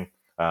morning.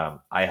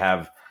 I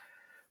have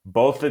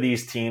both of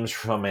these teams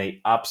from a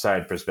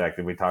upside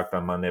perspective. We talked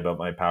on Monday about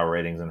my power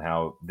ratings and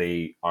how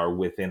they are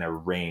within a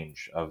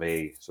range of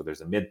so there's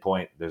a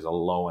midpoint, there's a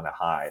low and a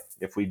high.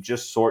 If we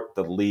just sort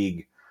the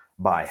league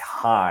by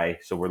high,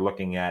 so we're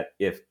looking at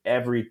if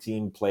every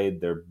team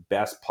played their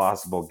best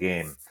possible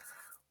game,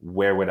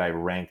 where would I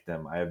rank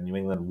them? I have New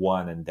England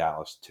 1 and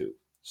Dallas 2.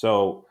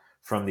 So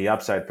from the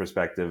upside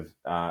perspective,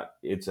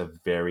 it's a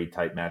very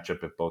tight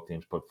matchup if both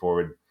teams put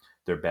forward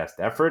their best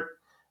effort.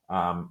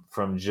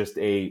 From just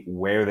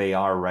where they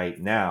are right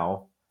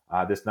now,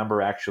 this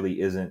number actually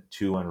isn't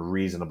too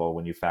unreasonable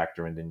when you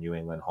factor in the New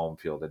England home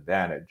field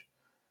advantage.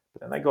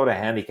 But then I go to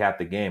handicap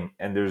the game,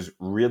 and there's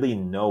really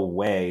no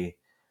way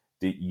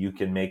that you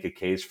can make a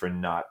case for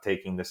not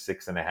taking the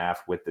 6.5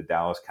 with the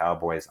Dallas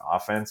Cowboys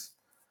offense.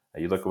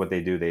 You look at what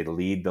they do. They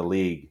lead the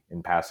league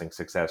in passing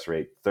success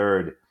rate,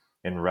 third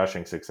in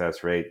rushing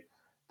success rate,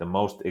 the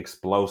most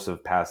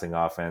explosive passing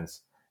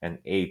offense, and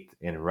eighth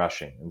in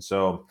rushing. And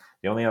so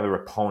the only other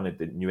opponent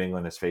that New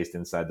England has faced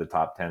inside the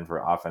top 10 for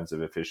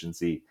offensive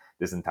efficiency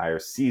this entire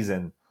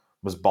season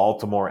was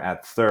Baltimore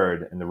at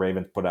third, and the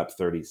Ravens put up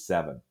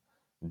 37.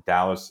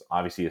 Dallas,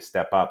 obviously, a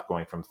step up,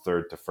 going from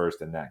third to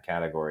first in that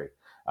category.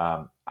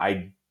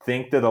 I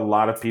think that a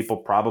lot of people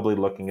probably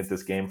looking at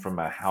this game from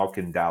a how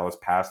can Dallas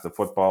pass the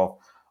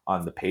football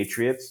on the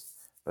Patriots,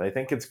 but I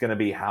think it's going to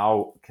be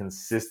how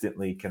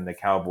consistently can the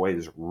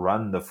Cowboys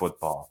run the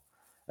football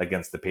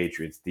against the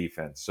Patriots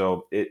defense.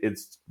 So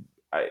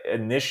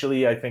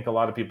initially, I think a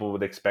lot of people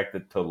would expect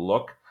it to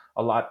look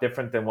a lot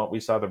different than what we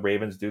saw the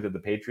Ravens do to the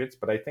Patriots,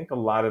 but I think a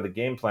lot of the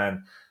game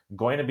plan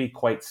going to be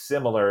quite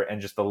similar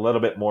and just a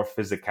little bit more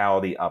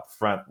physicality up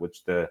front,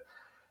 which the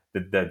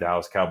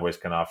Dallas Cowboys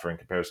can offer in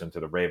comparison to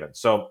the Ravens.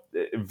 So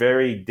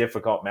very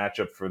difficult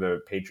matchup for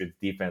the Patriots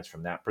defense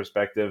from that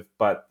perspective,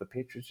 but the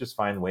Patriots just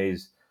find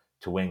ways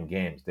to win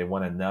games. They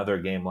won another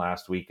game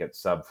last week at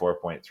sub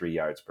 4.3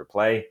 yards per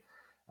play.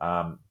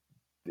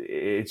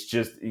 It's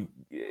just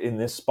in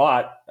this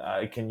spot,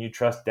 can you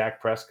trust Dak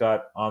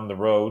Prescott on the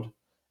road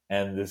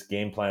and this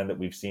game plan that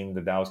we've seen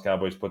the Dallas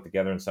Cowboys put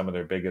together in some of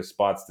their biggest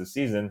spots this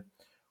season,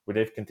 where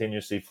they've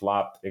continuously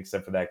flopped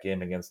except for that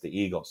game against the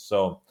Eagles.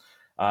 So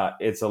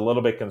it's a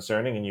little bit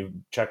concerning, and you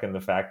check in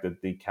the fact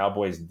that the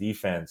Cowboys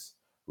defense,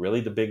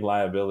 really the big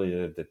liability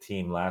of the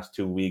team last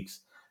 2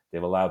 weeks,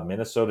 they've allowed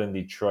Minnesota and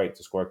Detroit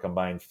to score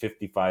combined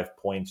 55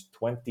 points,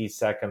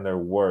 22nd or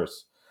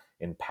worse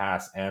in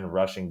pass and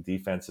rushing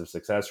defensive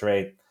success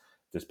rate.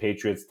 This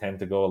Patriots tend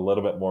to go a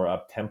little bit more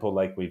up-tempo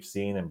like we've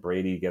seen, and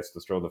Brady gets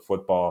to throw the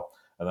football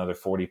another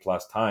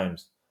 40-plus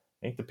times.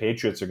 I think the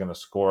Patriots are going to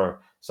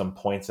score some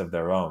points of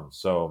their own.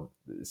 So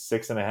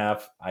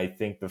 6.5, I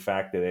think the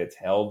fact that it's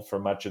held for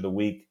much of the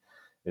week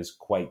is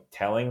quite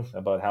telling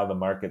about how the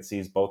market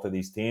sees both of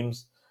these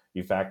teams.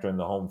 You factor in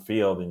the home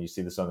field and you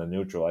see this on the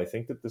neutral. I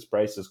think that this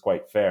price is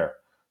quite fair.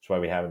 That's why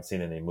we haven't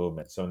seen any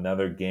movement. So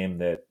another game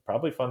that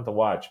probably fun to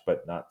watch,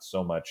 but not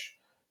so much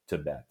to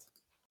bet.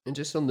 And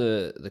just on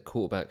the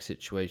quarterback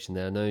situation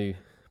there, I know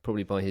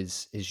probably by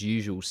his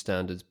usual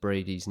standards,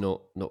 Brady's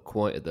not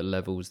quite at the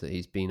levels that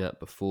he's been at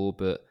before,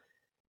 but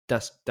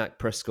Dak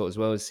Prescott as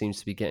well seems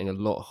to be getting a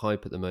lot of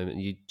hype at the moment.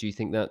 Do you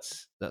think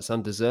that's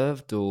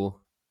undeserved or?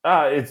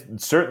 It's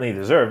certainly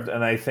deserved,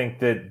 and I think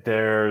that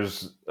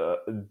there's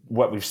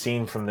what we've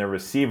seen from their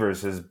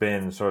receivers has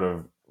been sort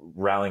of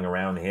rallying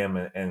around him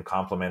and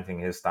complementing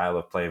his style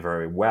of play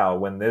very well.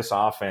 When this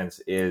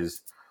offense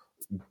is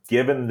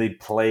given the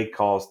play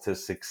calls to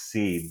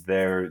succeed,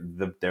 they're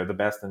the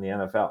best in the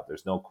NFL.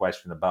 There's no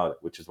question about it,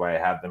 which is why I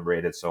have them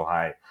rated so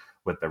high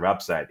with their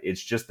upside.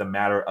 It's just a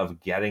matter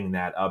of getting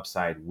that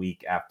upside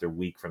week after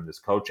week from this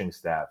coaching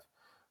staff,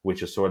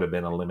 which has sort of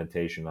been a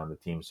limitation on the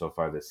team so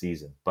far this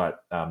season.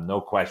 But no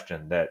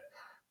question that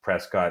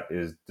Prescott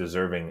is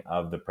deserving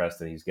of the press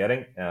that he's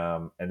getting.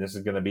 And this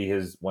is going to be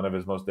one of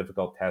his most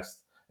difficult tests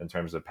in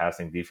terms of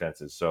passing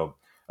defenses. So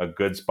a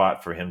good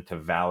spot for him to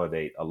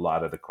validate a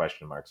lot of the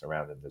question marks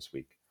around him this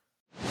week.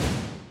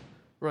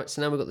 Right,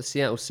 so now we've got the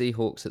Seattle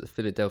Seahawks at the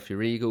Philadelphia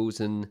Eagles,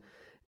 and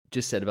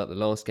just said about the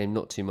last game,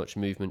 not too much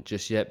movement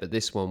just yet, but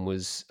this one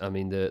was, I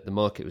mean, the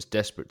market was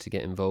desperate to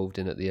get involved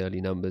in at the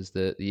early numbers.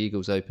 The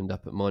Eagles opened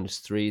up at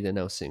 -3, they're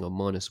now sitting on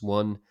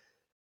 -1.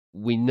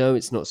 We know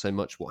it's not so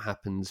much what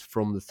happens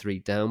from the 3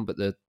 down, but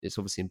it's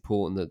obviously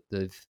important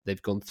that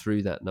they've gone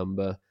through that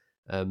number.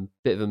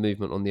 Bit of a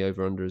movement on the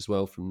over-under as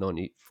well, from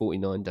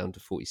 49 down to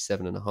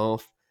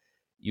 47.5.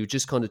 You were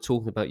just kind of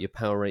talking about your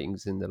power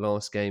ratings in the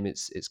last game.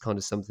 It's kind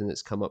of something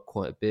that's come up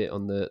quite a bit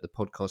on the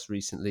podcast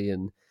recently,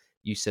 and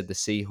you said the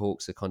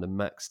Seahawks are kind of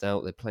maxed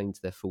out. They're playing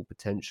to their full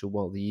potential,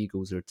 while the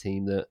Eagles are a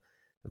team that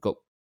have got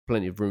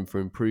plenty of room for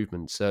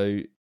improvement.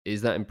 So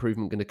is that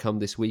improvement going to come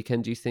this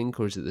weekend, do you think,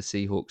 or is it the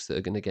Seahawks that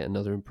are going to get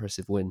another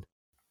impressive win?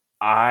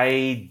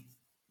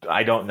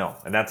 I don't know,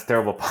 and that's a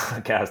terrible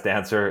podcast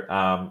answer.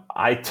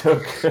 I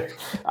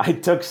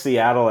took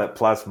Seattle at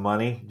plus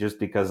money just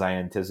because I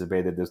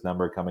anticipated this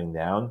number coming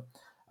down,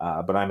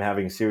 but I'm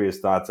having serious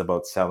thoughts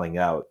about selling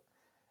out.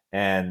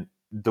 And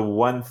the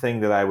one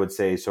thing that I would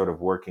say sort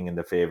of working in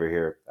the favor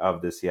here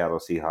of the Seattle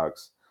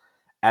Seahawks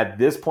at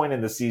this point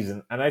in the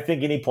season, and I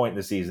think any point in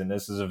the season,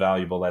 this is a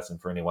valuable lesson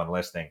for anyone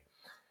listening.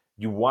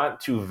 You want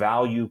to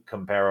value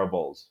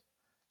comparables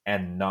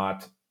and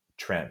not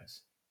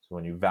trends. So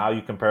when you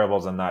value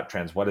comparables and not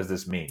trends, what does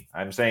this mean?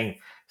 I'm saying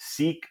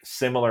seek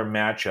similar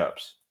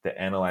matchups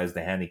to analyze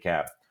the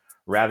handicap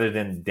rather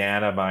than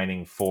data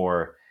mining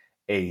for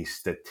a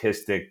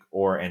statistic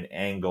or an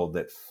angle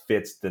that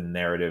fits the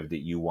narrative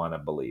that you want to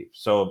believe.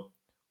 So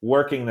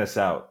working this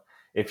out,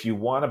 if you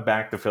want to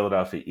back the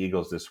Philadelphia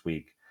Eagles this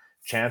week,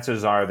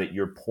 chances are that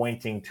you're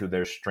pointing to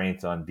their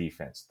strength on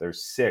defense. They're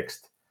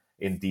 6th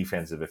in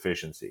defensive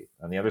efficiency.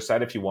 On the other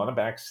side, if you want to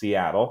back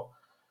Seattle,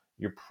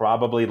 you're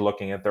probably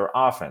looking at their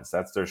offense.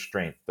 That's their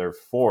strength. They're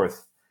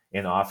fourth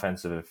in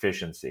offensive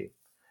efficiency.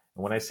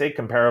 And when I say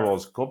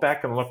comparables, go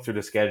back and look through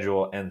the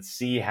schedule and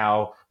see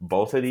how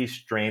both of these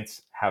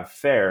strengths have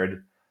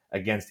fared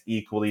against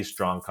equally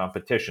strong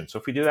competition. So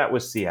if we do that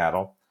with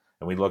Seattle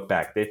and we look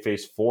back, they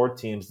faced 4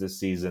 teams this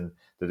season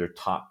that are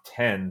top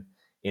 10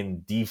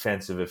 in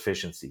defensive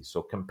efficiency.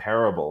 So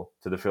comparable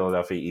to the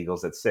Philadelphia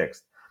Eagles at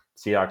 6th.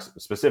 Seahawks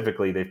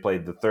specifically, they've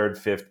played the 3rd,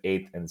 5th,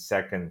 8th, and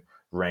 2nd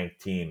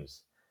ranked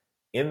teams.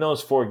 In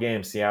those 4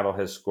 games, Seattle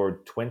has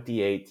scored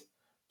 28,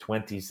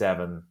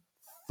 27,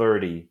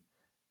 30,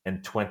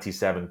 and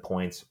 27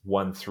 points,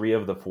 won 3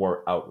 of the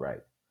 4 outright.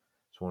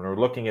 So when we're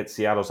looking at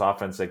Seattle's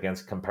offense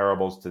against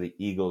comparables to the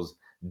Eagles'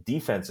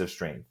 defensive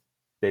strength,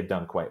 they've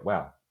done quite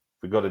well.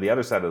 If we go to the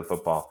other side of the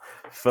football,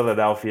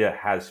 Philadelphia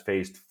has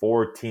faced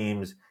 4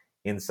 teams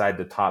inside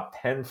the top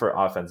 10 for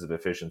offensive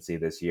efficiency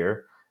this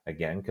year.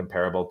 Again,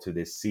 comparable to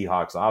the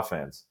Seahawks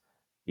offense.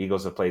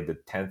 Eagles have played the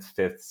 10th,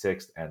 5th,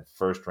 6th, and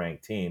 1st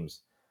ranked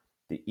teams.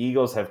 The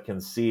Eagles have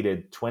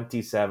conceded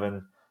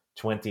 27,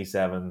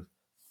 27,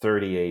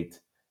 38,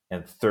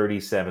 and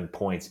 37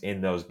 points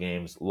in those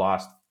games,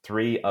 lost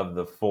 3 of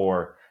the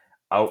 4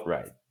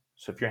 outright.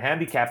 So if you're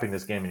handicapping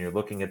this game and you're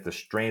looking at the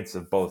strengths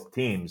of both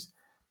teams,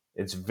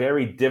 it's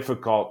very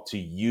difficult to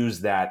use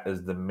that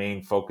as the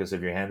main focus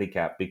of your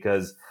handicap,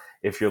 because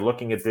if you're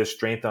looking at this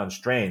strength on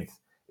strength,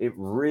 it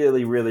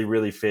really, really,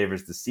 really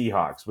favors the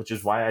Seahawks, which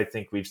is why I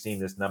think we've seen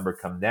this number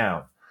come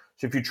down.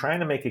 So if you're trying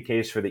to make a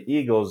case for the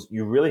Eagles,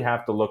 you really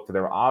have to look to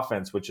their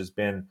offense, which has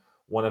been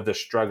one of the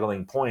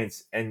struggling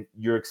points, and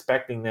you're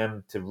expecting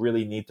them to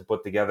really need to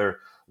put together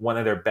one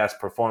of their best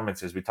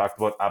performances. We talked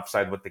about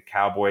upside with the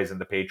Cowboys and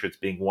the Patriots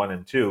being 1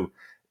 and 2.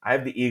 I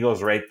have the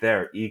Eagles right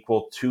there,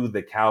 equal to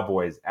the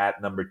Cowboys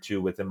at number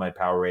 2 within my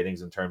power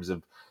ratings in terms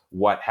of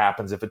what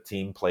happens if a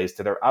team plays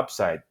to their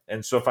upside.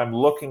 And so if I'm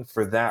looking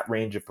for that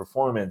range of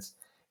performance,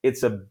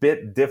 it's a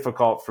bit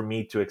difficult for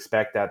me to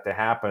expect that to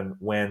happen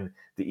when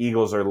the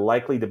Eagles are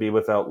likely to be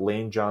without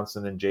Lane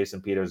Johnson and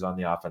Jason Peters on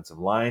the offensive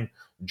line,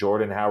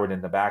 Jordan Howard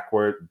in the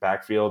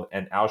backfield,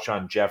 and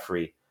Alshon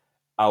Jeffrey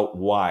out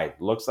wide.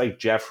 Looks like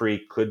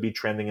Jeffrey could be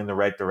trending in the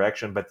right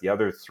direction, but the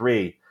other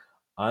 3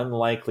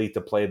 unlikely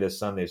to play this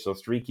Sunday. So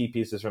 3 key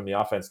pieces from the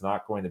offense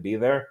not going to be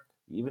there.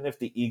 Even if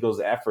the Eagles'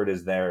 effort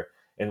is there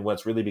in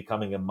what's really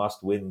becoming a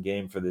must-win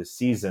game for this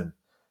season,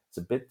 it's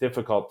a bit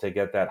difficult to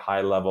get that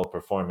high-level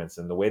performance.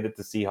 And the way that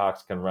the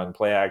Seahawks can run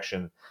play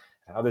action,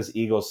 how this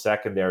Eagles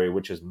secondary,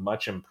 which is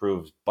much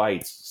improved,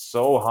 bites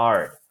so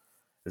hard,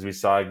 as we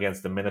saw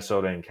against the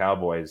Minnesota and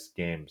Cowboys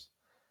games.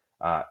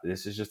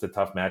 This is just a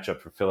tough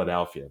matchup for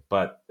Philadelphia.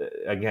 But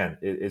again,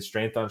 it's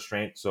strength on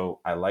strength, so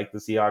I like the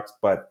Seahawks.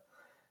 But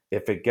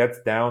if it gets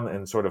down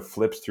and sort of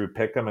flips through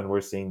Pick'em and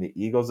we're seeing the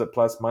Eagles at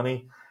plus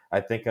money, I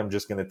think I'm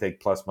just going to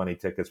take plus money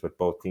tickets with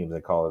both teams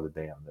and call it a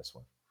day on this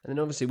one. And then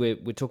obviously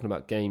we're talking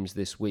about games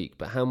this week,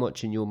 but how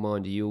much in your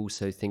mind are you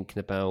also thinking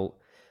about,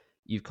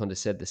 you've kind of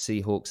said the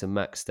Seahawks are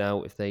maxed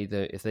out, if they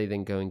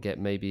then go and get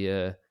maybe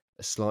a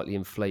slightly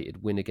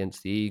inflated win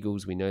against the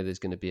Eagles, we know there's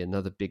going to be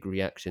another big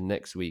reaction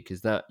next week.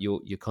 Is that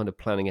you're kind of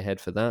planning ahead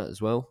for that as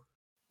well?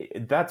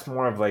 That's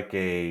more of like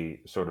a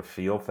sort of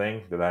feel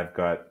thing that I've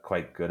got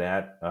quite good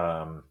at.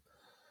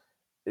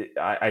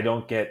 I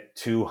don't get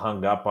too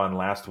hung up on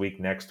last week,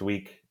 next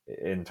week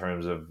in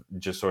terms of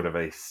just sort of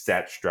a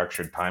set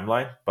structured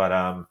timeline,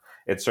 but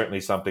it's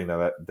certainly something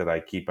that I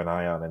keep an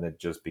eye on, and it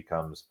just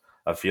becomes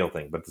a feel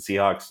thing. But the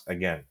Seahawks,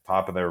 again,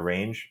 top of their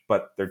range,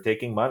 but they're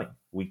taking money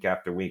week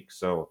after week,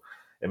 so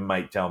it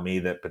might tell me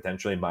that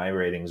potentially my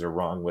ratings are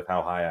wrong with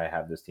how high I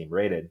have this team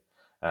rated,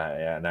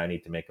 and I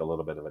need to make a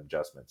little bit of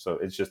adjustment. So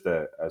it's just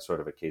a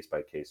sort of a case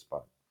by case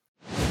spot.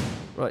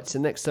 Right, so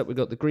next up we've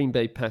got the Green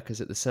Bay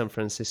Packers at the San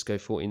Francisco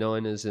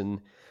 49ers,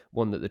 and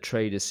one that the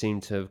traders seem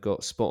to have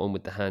got spot on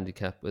with the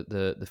handicap at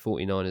the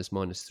 49ers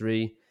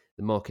 -3.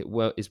 The market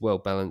is well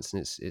balanced,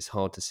 and it's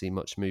hard to see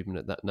much movement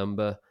at that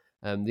number.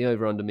 The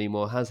over-under,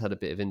 meanwhile, has had a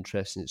bit of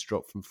interest, and it's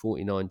dropped from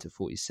 49 to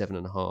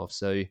 47.5.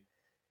 So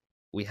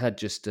we had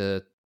just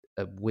a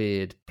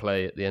weird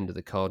play at the end of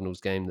the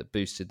Cardinals game that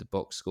boosted the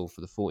box score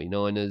for the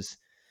 49ers.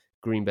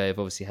 Green Bay have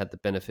obviously had the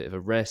benefit of a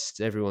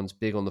rest. Everyone's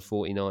big on the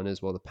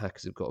 49ers, while the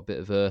Packers have got a bit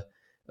of a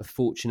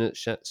fortunate,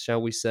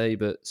 shall we say,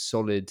 but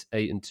solid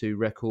 8-2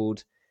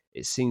 record.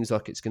 It seems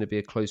like it's going to be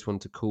a close one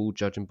to call,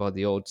 judging by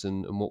the odds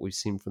and what we've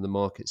seen from the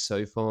market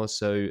so far.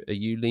 So are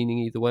you leaning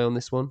either way on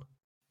this one?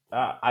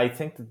 I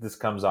think that this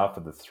comes off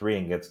of the 3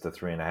 and gets to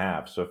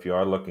 3.5. So if you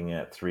are looking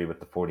at 3 with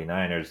the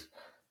 49ers,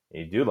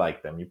 you do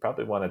like them, you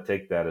probably want to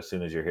take that as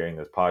soon as you're hearing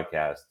this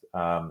podcast.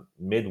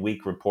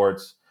 Midweek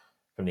reports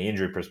from the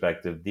injury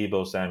perspective: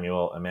 Deebo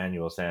Samuel,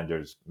 Emmanuel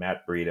Sanders,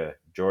 Matt Breida,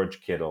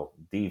 George Kittle,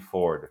 Dee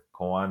Ford,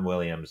 Kwan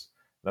Williams,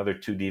 another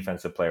 2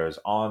 defensive players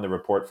on the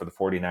report for the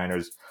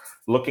 49ers,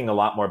 looking a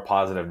lot more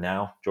positive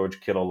now.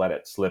 George Kittle let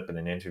it slip in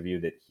an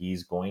interview that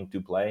he's going to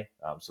play.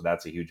 So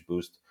that's a huge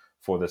boost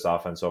for this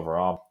offense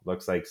overall.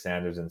 Looks like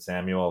Sanders and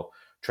Samuel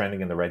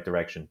trending in the right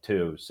direction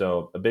too.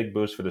 So a big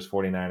boost for this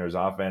 49ers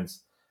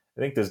offense.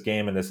 I think this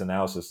game and this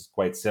analysis is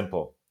quite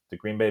simple. The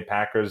Green Bay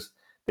Packers,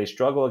 they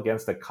struggle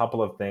against a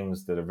couple of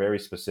things that are very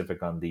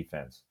specific on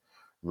defense.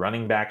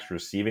 Running backs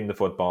receiving the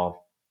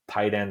football,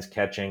 tight ends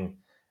catching,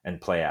 and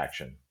play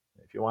action.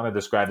 If you want to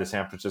describe the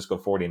San Francisco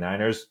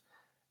 49ers,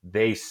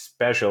 they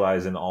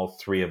specialize in all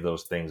three of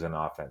those things in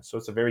offense. So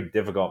it's a very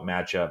difficult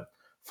matchup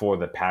for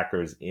the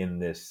Packers in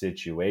this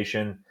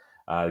situation.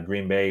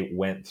 Green Bay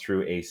went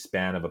through a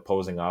span of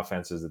opposing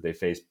offenses that they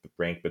faced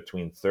ranked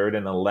between 3rd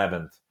and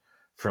 11th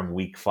from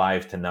week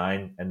 5 to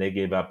 9, and they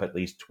gave up at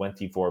least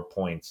 24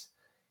 points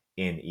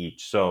in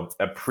each. So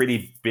a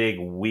pretty big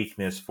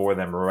weakness for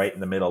them right in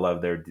the middle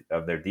of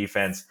their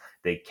defense.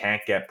 They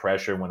can't get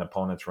pressure when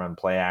opponents run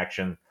play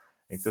action.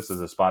 I think this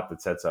is a spot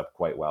that sets up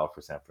quite well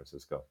for San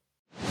Francisco.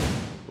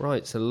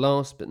 Right, so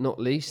last but not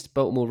least,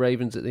 Baltimore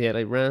Ravens at the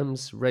LA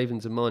Rams.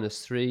 Ravens are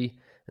 -3,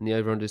 and the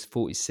over-under is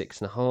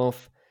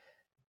 46.5.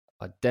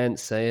 I daren't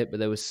say it, but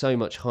there was so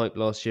much hype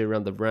last year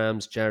around the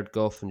Rams, Jared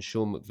Goff and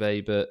Sean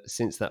McVay, but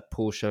since that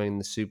poor showing in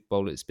the Super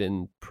Bowl, it's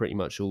been pretty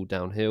much all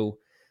downhill.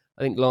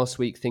 I think last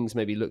week things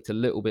maybe looked a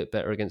little bit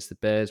better against the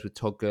Bears with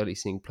Todd Gurley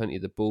seeing plenty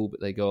of the ball, but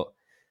they got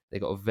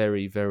a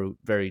very, very,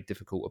 very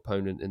difficult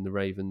opponent in the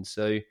Ravens.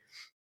 So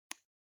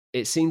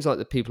it seems like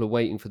the people are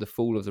waiting for the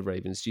fall of the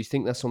Ravens. Do you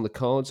think that's on the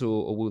cards,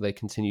 or will they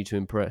continue to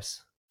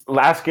impress?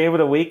 Last game of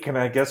the week, and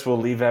I guess we'll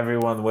leave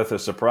everyone with a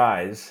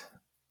surprise.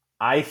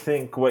 I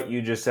think what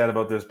you just said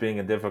about this being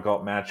a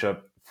difficult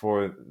matchup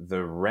for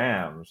the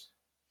Rams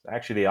is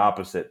actually the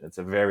opposite. It's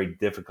a very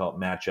difficult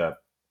matchup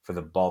for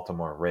the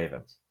Baltimore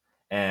Ravens.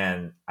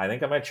 And I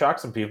think I might shock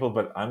some people,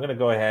 but I'm going to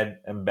go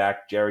ahead and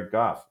back Jared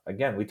Goff.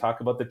 Again, we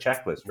talk about the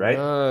checklist, right?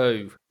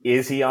 No.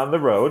 Is he on the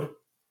road?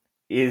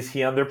 Is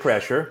he under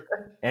pressure?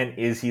 And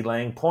is he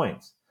laying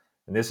points?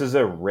 And this is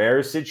a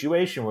rare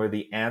situation where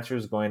the answer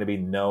is going to be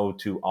no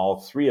to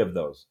all three of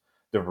those.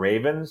 The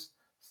Ravens,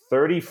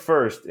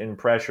 31st in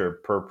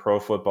pressure per Pro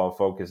Football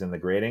Focus in the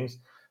gradings,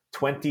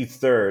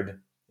 23rd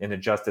in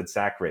adjusted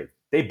sack rate.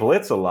 They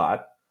blitz a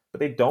lot, but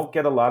they don't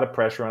get a lot of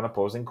pressure on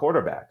opposing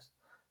quarterbacks.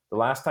 The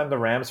last time the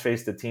Rams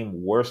faced a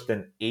team worse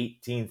than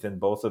 18th in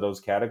both of those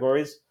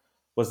categories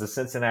was the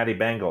Cincinnati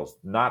Bengals.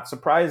 Not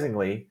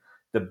surprisingly,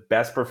 the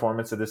best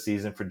performance of the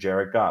season for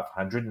Jared Goff,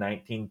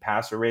 119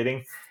 passer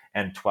rating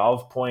and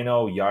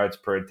 12.0 yards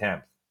per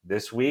attempt.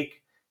 This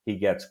week, he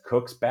gets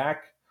Cooks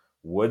back.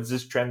 Woods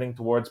is trending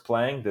towards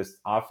playing. This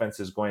offense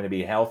is going to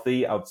be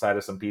healthy outside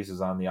of some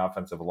pieces on the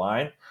offensive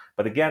line.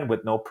 But again,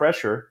 with no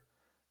pressure,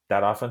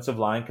 that offensive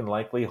line can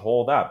likely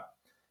hold up.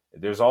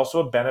 There's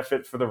also a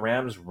benefit for the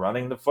Rams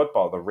running the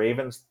football. The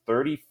Ravens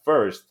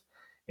 31st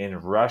in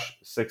rush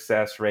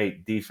success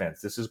rate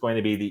defense. This is going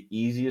to be the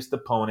easiest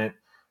opponent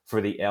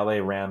for the LA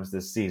Rams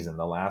this season.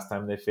 The last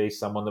time they faced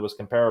someone that was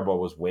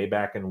comparable was way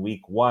back in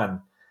week 1,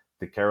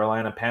 the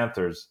Carolina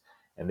Panthers,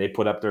 and they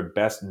put up their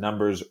best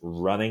numbers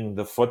running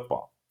the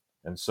football.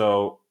 And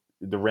so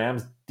the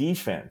Rams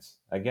defense,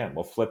 again,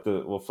 we'll flip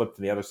to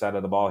the other side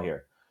of the ball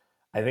here.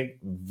 I think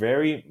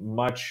very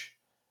much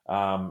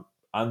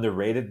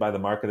underrated by the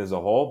market as a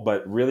whole,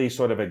 but really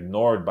sort of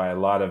ignored by a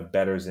lot of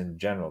bettors in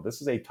general.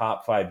 This is a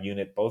top 5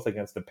 unit, both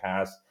against the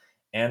pass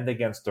and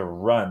against the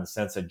run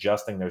since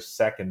adjusting their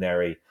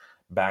secondary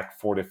back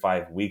 4 to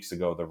 5 weeks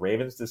ago. The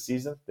Ravens this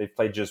season, they've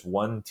played just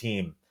one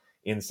team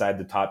inside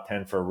the top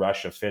 10 for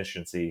rush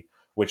efficiency,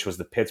 which was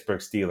the Pittsburgh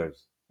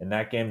Steelers. In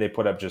that game, they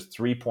put up just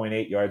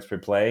 3.8 yards per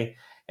play,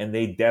 and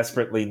they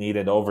desperately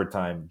needed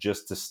overtime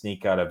just to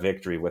sneak out a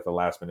victory with a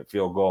last-minute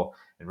field goal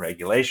in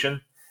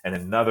regulation and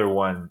another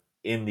one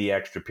in the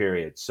extra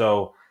period.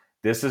 So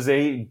this is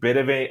a bit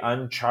of an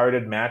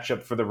uncharted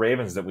matchup for the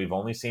Ravens that we've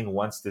only seen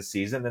once this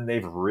season, and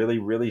they've really,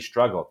 really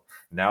struggled.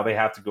 Now they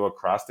have to go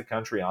across the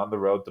country on the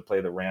road to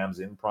play the Rams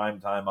in prime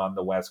time on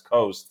the West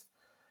Coast.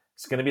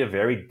 It's going to be a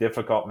very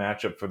difficult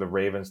matchup for the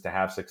Ravens to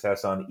have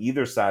success on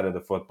either side of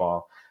the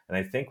football. And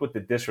I think with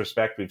the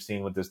disrespect we've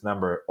seen with this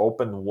number,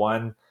 opened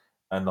 1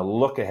 and the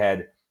look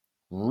ahead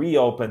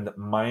reopened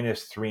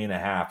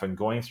 -3.5, and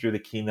going through the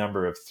key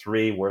number of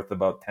 3 worth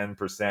about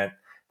 10%.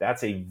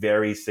 That's a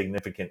very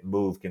significant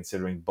move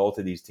considering both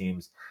of these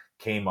teams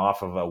came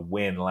off of a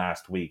win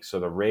last week. So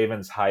the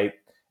Ravens hype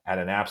at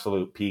an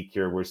absolute peak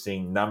here. We're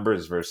seeing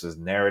numbers versus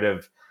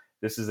narrative.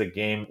 This is a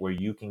game where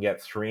you can get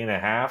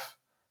 3.5.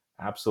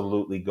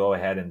 Absolutely go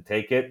ahead and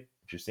take it.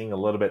 If you're seeing a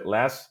little bit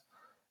less,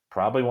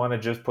 probably want to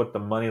just put the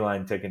money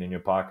line ticket in your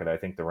pocket. I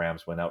think the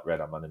Rams win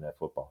outright on Monday Night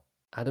Football.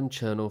 Adam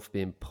Chernoff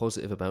being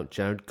positive about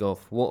Jared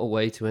Goff. What a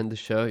way to end the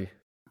show.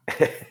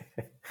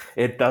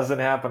 It doesn't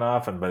happen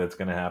often, but it's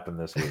going to happen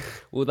this week.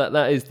 Well,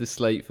 that is the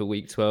slate for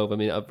week 12. I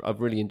mean, I've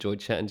really enjoyed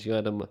chatting to you,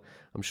 Adam.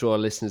 I'm sure our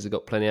listeners have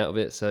got plenty out of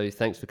it. So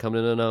thanks for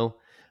coming in, and I'll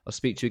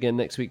speak to you again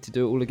next week to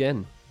do it all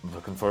again.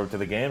 Looking forward to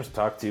the games.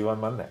 Talk to you on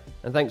Monday.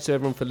 And thanks to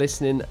everyone for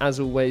listening. As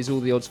always, all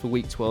the odds for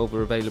week 12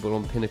 are available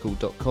on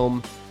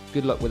pinnacle.com.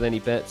 Good luck with any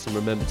bets, and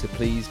remember to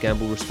please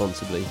gamble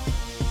responsibly.